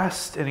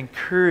impressed and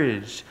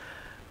encouraged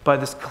by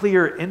this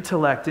clear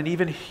intellect and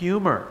even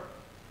humor.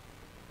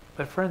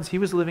 But friends, he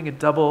was living a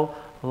double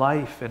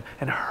life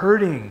and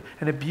hurting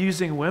and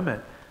abusing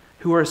women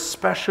who are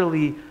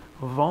especially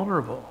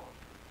vulnerable.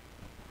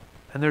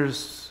 And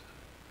there's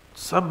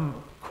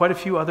quite a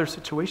few other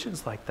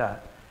situations like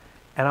that.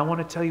 And I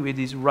want to tell you, it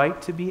is right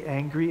to be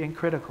angry and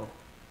critical.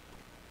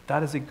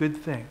 That is a good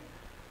thing.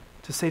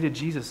 To say to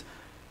Jesus,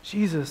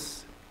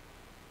 Jesus,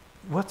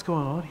 what's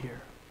going on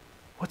here?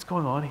 What's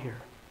going on here?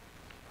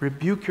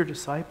 Rebuke your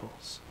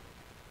disciples.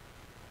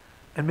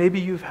 And maybe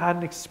you've had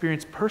an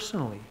experience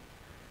personally.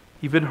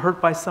 You've been hurt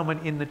by someone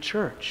in the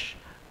church,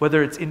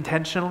 whether it's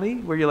intentionally,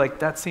 where you're like,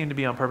 that seemed to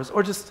be on purpose,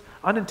 or just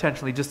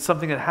unintentionally, just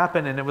something that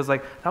happened and it was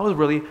like, that was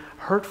really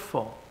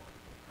hurtful.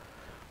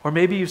 Or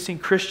maybe you've seen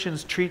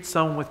Christians treat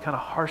someone with kind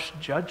of harsh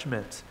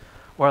judgment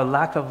or a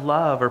lack of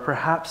love, or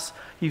perhaps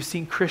you've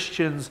seen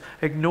Christians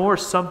ignore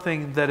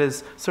something that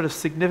is sort of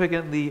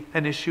significantly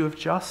an issue of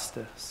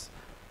justice.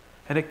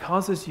 And it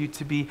causes you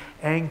to be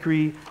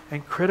angry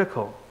and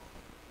critical.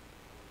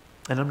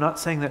 And I'm not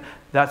saying that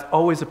that's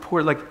always a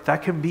poor, like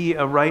that can be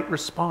a right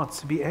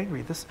response, to be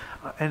angry.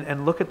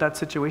 And look at that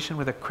situation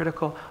with a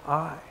critical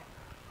eye.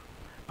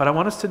 But I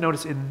want us to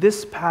notice in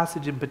this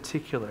passage in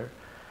particular,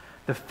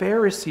 the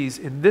Pharisees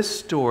in this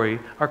story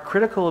are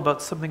critical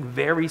about something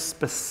very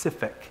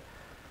specific.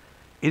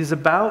 It is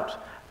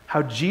about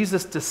how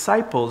Jesus'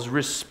 disciples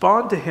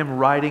respond to him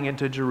riding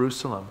into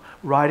Jerusalem,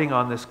 riding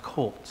on this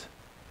colt.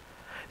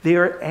 They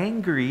are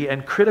angry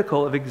and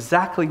critical of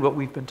exactly what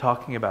we've been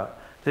talking about,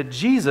 that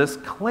Jesus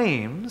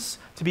claims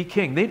to be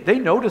king. They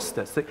notice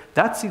this.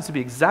 That seems to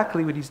be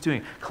exactly what he's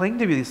doing, claiming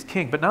to be this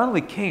king, but not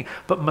only king,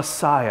 but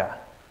Messiah,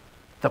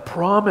 the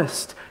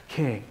promised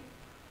king.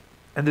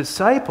 And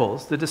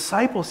the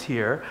disciples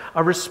here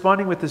are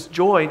responding with this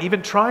joy and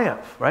even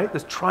triumph, right?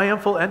 This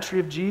triumphal entry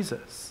of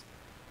Jesus.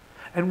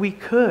 And we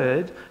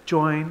could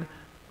join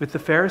with the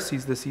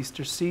Pharisees this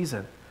Easter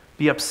season,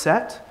 be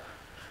upset.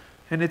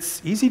 And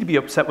it's easy to be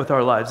upset with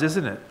our lives,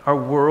 isn't it? Our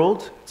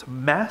world, it's a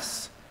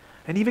mess.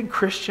 And even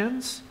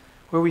Christians,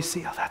 where we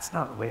see, oh, that's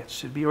not the way it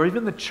should be. Or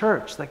even the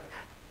church, like,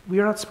 we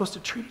are not supposed to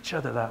treat each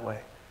other that way.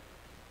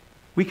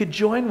 We could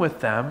join with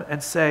them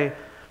and say,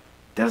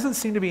 there doesn't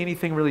seem to be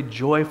anything really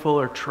joyful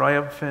or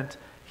triumphant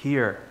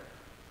here.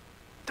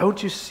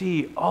 Don't you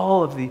see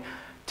all of the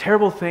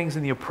terrible things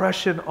and the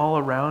oppression all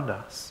around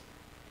us?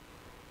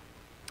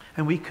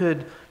 And we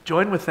could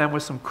join with them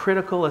with some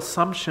critical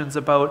assumptions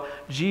about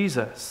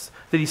Jesus,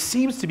 that he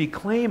seems to be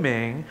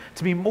claiming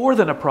to be more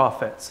than a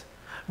prophet,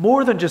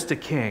 more than just a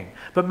king,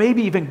 but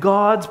maybe even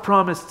God's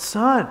promised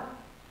son.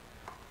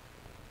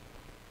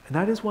 And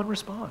that is one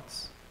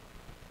response.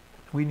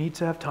 We need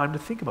to have time to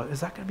think about, is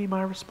that going to be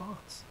my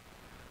response?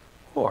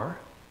 Or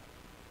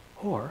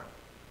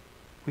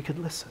we could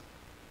listen.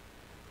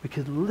 We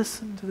could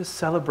listen to the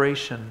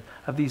celebration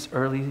of these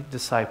early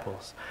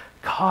disciples,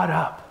 caught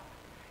up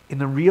in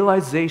the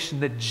realization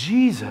that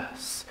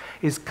Jesus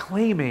is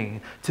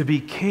claiming to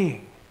be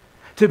king,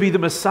 to be the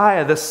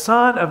Messiah, the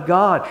Son of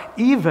God,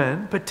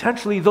 even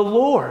potentially the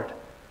Lord.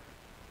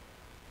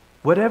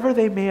 Whatever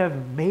they may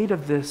have made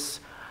of this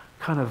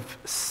kind of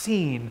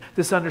scene,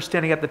 this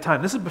understanding at the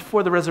time. This is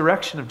before the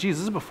resurrection of Jesus.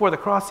 This is before the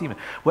cross even.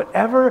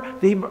 Whatever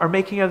they are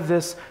making of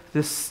this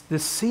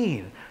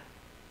scene,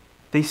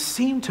 they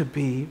seem to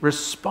be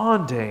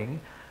responding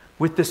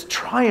with this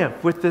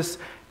triumph, with this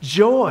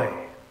joy.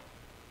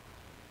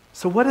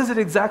 So what is it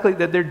exactly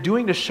that they're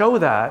doing to show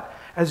that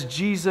as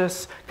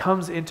Jesus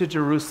comes into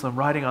Jerusalem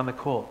riding on the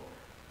colt?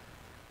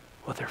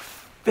 Well, they're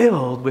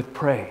filled with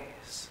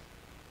praise.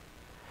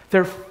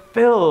 They're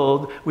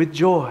filled with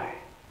joy.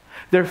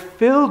 They're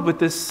filled with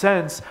this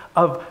sense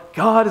of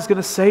God is going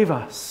to save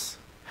us.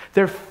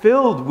 They're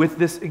filled with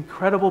this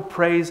incredible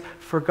praise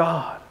for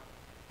God.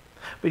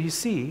 But you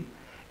see,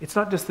 it's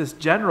not just this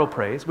general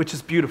praise, which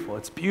is beautiful.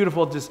 It's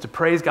beautiful just to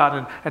praise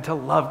God and to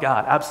love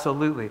God,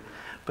 absolutely.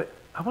 But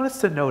I want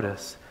us to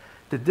notice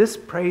that this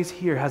praise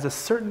here has a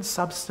certain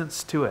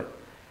substance to it.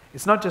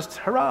 It's not just,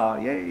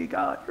 hurrah, yay,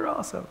 God, you're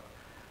awesome.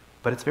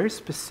 But it's very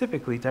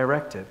specifically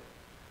directed.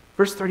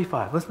 Verse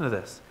 35, listen to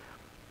this.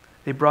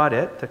 They brought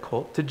the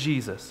colt, to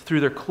Jesus, threw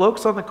their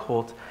cloaks on the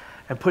colt,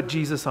 and put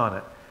Jesus on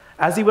it.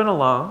 As he went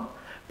along,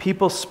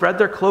 people spread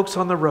their cloaks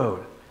on the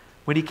road.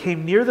 When he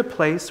came near the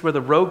place where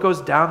the road goes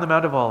down the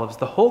Mount of Olives,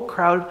 the whole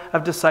crowd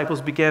of disciples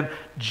began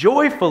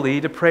joyfully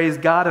to praise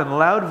God in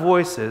loud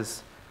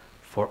voices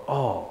for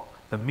all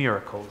the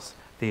miracles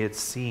they had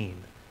seen.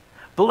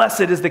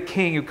 Blessed is the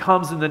King who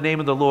comes in the name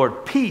of the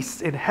Lord.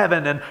 Peace in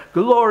heaven and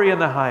glory in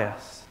the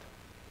highest.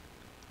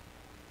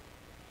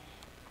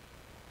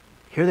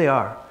 Here they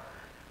are,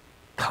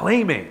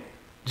 claiming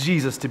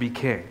Jesus to be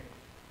king.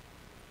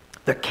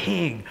 The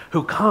King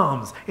who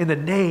comes in the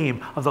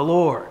name of the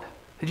Lord.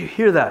 Did you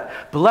hear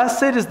that?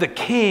 Blessed is the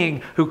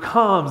King who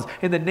comes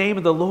in the name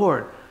of the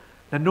Lord.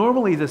 Now,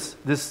 normally this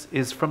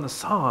is from the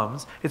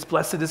Psalms. It's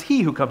blessed is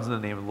he who comes in the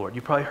name of the Lord.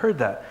 You probably heard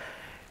that.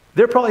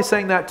 They're probably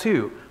saying that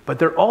too. But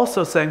they're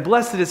also saying,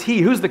 blessed is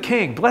he. Who's the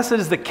King? Blessed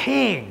is the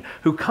King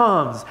who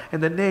comes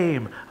in the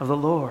name of the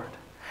Lord.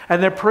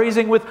 And they're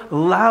praising with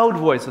loud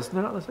voices.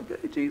 They're not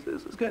like, hey,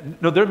 Jesus is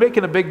good. No, they're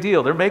making a big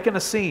deal. They're making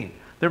a scene.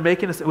 They're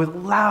making a scene with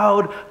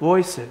loud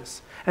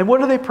voices. And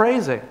what are they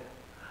praising?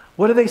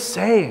 What are they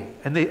saying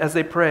as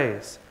they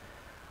praise?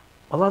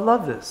 Well, I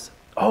love this.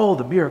 All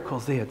the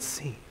miracles they had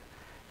seen.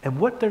 And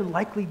what they're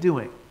likely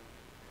doing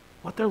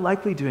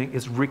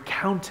is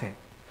recounting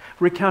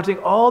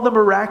all the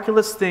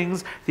miraculous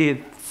things they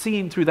had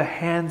seen through the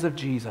hands of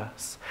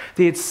Jesus.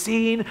 They had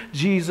seen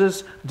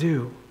Jesus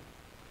do.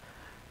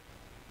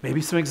 Maybe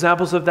some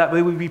examples of that,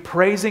 they would be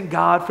praising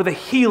God for the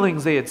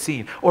healings they had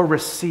seen or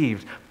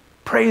received.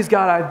 Praise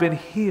God, I've been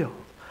healed.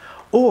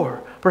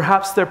 Or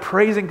perhaps they're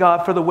praising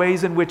God for the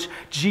ways in which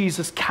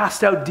Jesus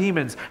cast out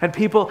demons and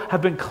people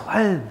have been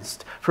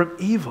cleansed from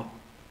evil.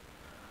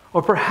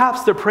 Or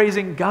perhaps they're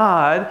praising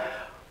God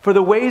for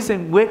the ways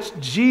in which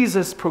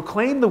Jesus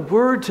proclaimed the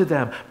word to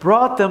them,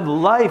 brought them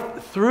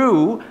life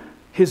through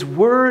his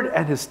word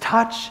and his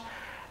touch.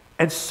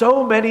 And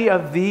so many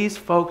of these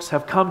folks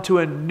have come to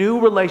a new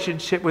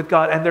relationship with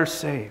God and they're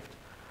saved.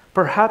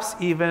 Perhaps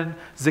even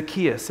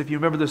Zacchaeus. If you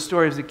remember the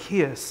story of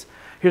Zacchaeus,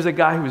 here's a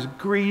guy who was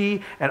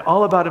greedy and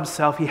all about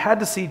himself. He had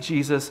to see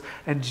Jesus,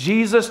 and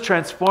Jesus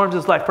transformed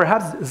his life.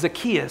 Perhaps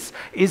Zacchaeus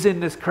is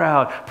in this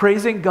crowd,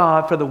 praising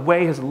God for the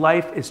way his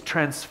life is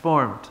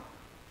transformed.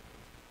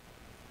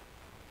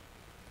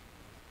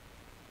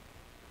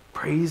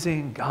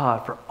 Praising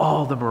God for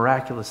all the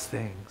miraculous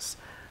things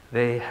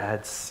they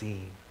had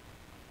seen.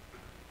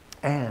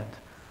 And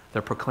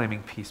they're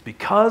proclaiming peace.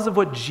 Because of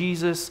what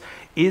Jesus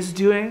is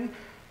doing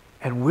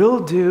and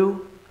will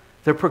do,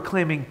 they're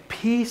proclaiming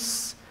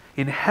peace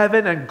in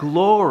heaven and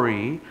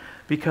glory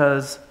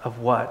because of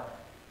what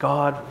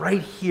God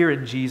right here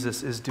in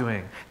Jesus is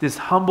doing. This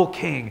humble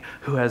King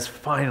who has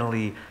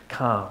finally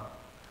come.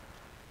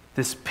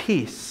 This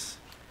peace,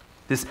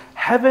 this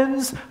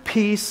heaven's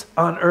peace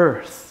on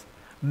earth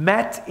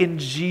met in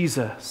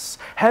Jesus.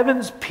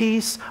 Heaven's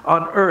peace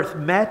on earth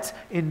met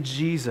in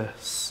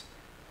Jesus.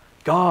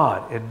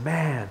 God and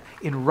man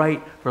in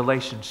right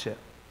relationship.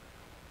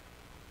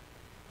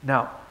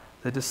 Now,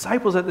 the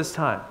disciples at this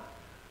time,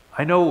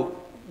 I know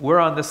we're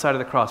on this side of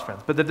the cross,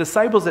 friends, but the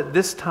disciples at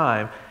this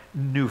time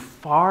knew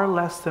far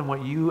less than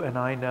what you and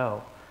I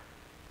know.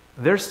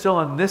 They're still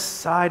on this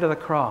side of the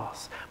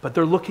cross, but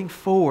they're looking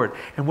forward,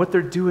 and what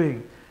they're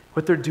doing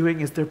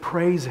is they're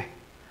praising.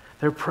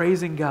 They're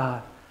praising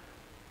God.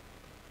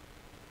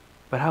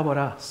 But how about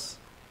us?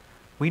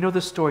 We know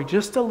the story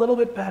just a little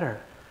bit better,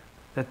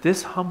 that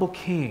this humble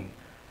King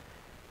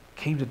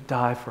came to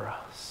die for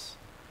us.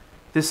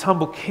 This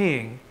humble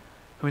King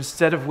who,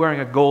 instead of wearing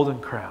a golden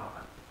crown,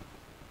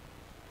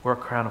 wore a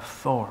crown of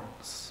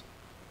thorns,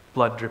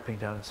 blood dripping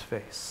down his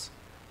face,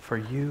 for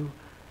you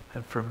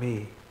and for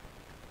me,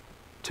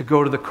 to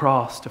go to the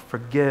cross to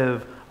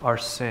forgive our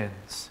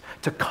sins,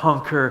 to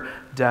conquer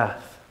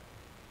death.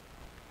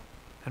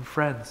 And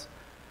friends,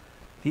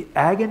 the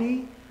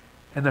agony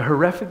and the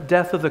horrific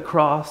death of the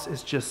cross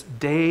is just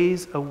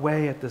days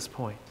away at this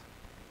point.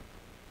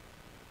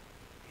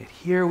 Yet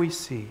here we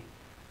see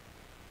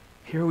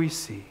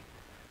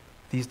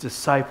these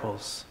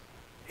disciples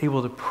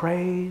able to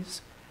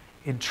praise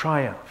in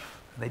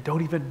triumph. And they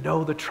don't even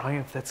know the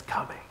triumph that's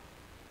coming.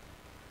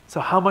 So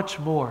how much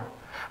more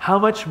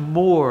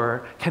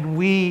can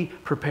we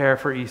prepare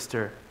for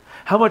Easter?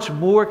 How much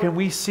more can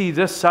we see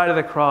this side of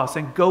the cross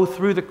and go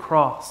through the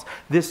cross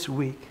this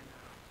week?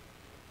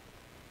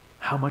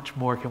 How much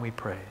more can we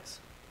praise?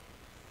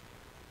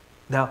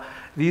 Now,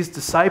 these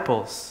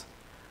disciples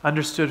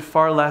understood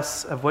far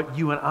less of what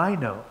you and I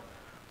know,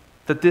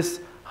 that this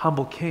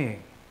humble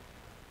King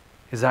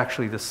is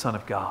actually the Son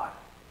of God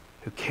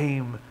who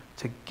came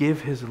to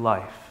give his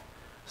life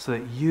so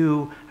that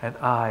you and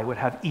I would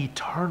have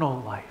eternal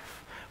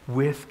life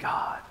with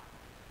God.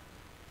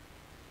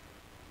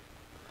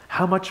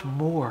 How much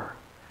more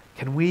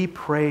can we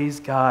praise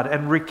God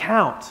and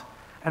recount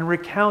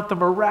the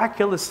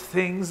miraculous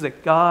things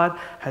that God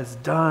has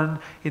done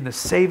in the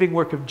saving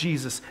work of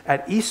Jesus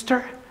at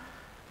Easter?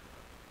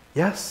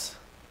 Yes,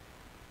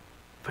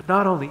 but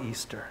not only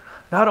Easter,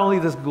 not only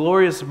this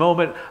glorious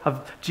moment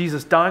of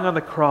Jesus dying on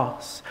the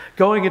cross,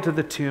 going into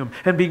the tomb,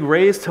 and being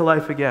raised to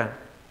life again.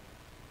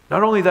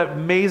 Not only that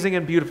amazing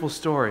and beautiful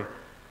story,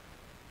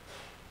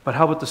 but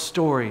how about the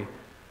story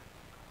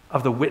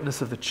of the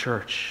witness of the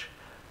church?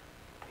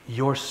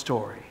 Your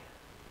story.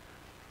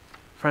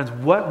 Friends,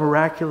 what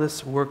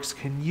miraculous works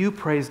can you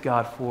praise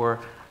God for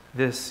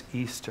this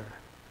Easter?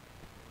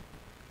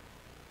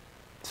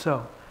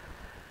 So,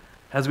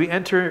 As we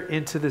enter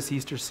into this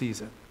Easter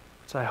season,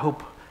 which I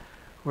hope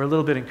we're a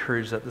little bit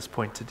encouraged at this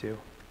point to do,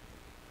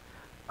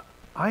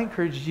 I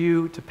encourage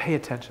you to pay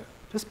attention.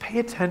 Just pay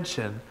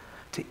attention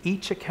to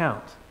each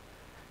account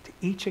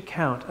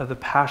of the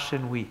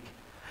Passion Week,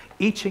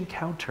 each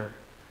encounter,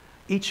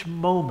 each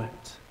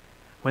moment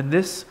when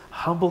this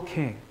humble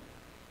King,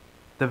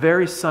 the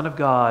very Son of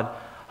God,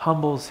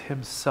 humbles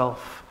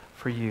himself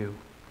for you,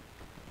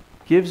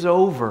 gives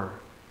over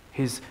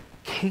his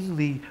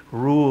kingly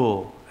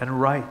rule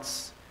and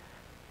rights,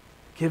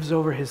 gives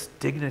over his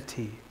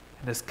dignity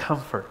and his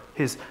comfort,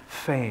 his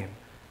fame,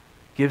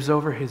 gives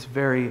over his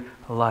very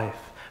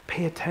life.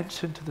 Pay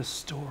attention to the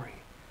story.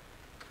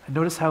 And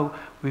notice how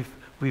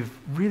we've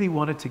really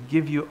wanted to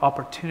give you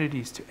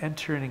opportunities to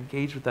enter and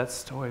engage with that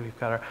story. We've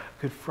got our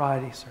Good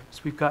Friday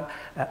service. We've got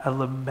a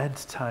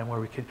lament time where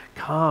we can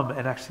come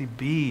and actually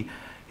be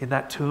in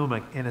that tomb,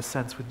 in a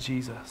sense, with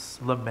Jesus,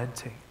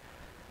 lamenting.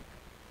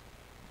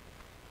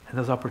 And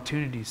those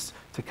opportunities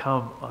to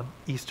come on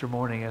Easter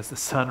morning as the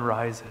sun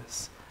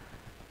rises,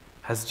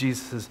 as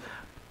Jesus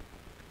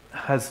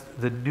has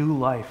the new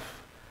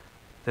life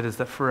that is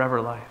the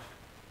forever life,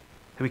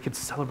 that we can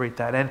celebrate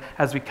that. And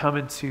as we come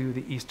into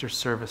the Easter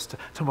service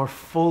to more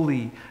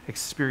fully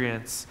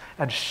experience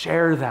and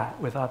share that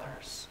with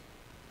others.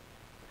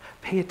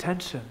 Pay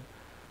attention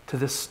to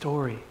this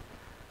story.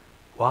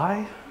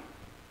 Why?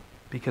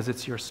 Because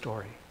it's your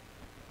story.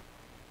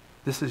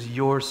 This is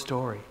your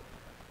story.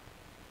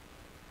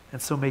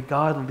 And so may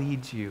God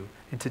lead you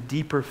into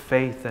deeper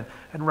faith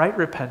and right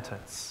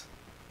repentance,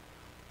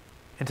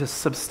 into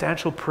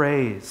substantial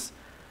praise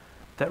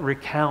that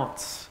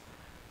recounts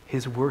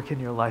his work in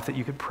your life, that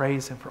you can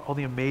praise him for all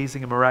the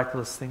amazing and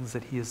miraculous things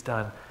that he has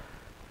done,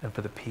 and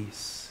for the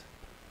peace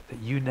that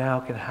you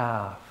now can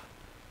have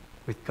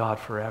with God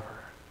forever.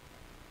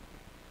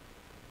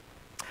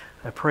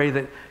 I pray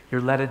that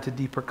you're led into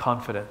deeper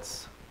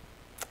confidence,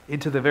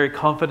 into the very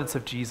confidence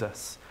of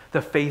Jesus,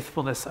 the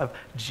faithfulness of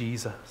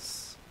Jesus,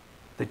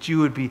 that you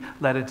would be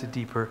led into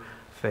deeper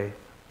faith,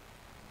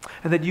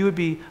 and that you would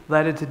be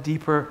led into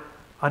deeper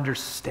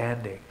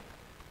understanding,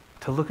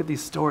 to look at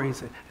these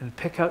stories and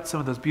pick out some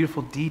of those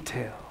beautiful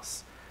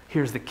details.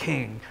 Here's the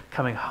king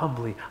coming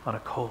humbly on a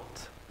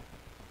colt.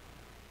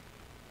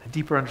 A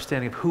deeper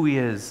understanding of who he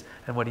is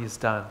and what he's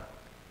done.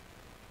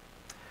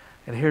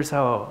 And here's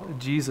how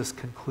Jesus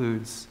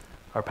concludes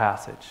our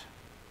passage.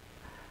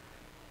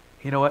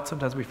 You know what?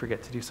 Sometimes we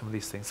forget to do some of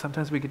these things.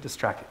 Sometimes we get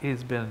distracted. It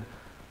has been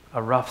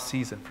a rough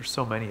season for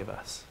so many of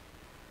us.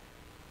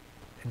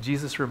 And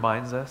Jesus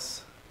reminds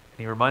us, and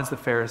he reminds the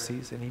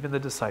Pharisees and even the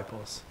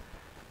disciples,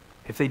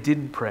 if they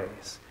didn't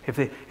praise, if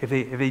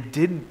they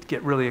didn't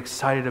get really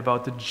excited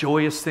about the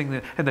joyous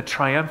thing and the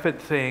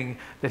triumphant thing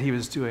that he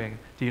was doing,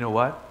 do you know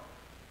what?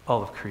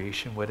 All of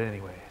creation would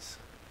anyways.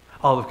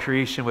 All of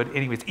creation would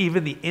anyways.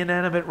 Even the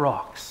inanimate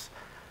rocks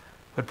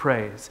would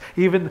praise.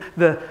 Even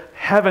the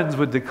heavens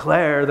would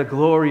declare the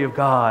glory of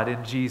God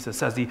in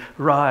Jesus as he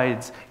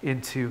rides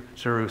into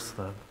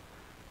Jerusalem.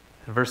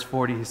 In verse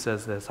 40 he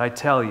says this, "I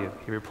tell you,"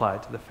 he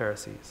replied to the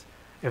Pharisees,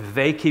 "if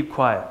they keep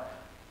quiet,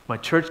 my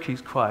church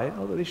keeps quiet,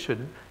 although they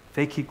shouldn't, if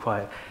they keep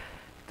quiet,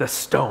 the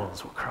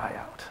stones will cry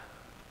out."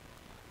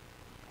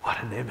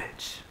 What an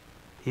image.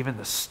 Even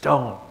the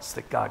stones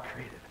that God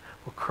created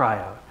will cry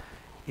out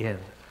in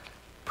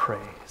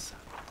praise.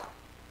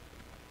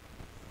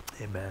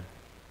 Amen.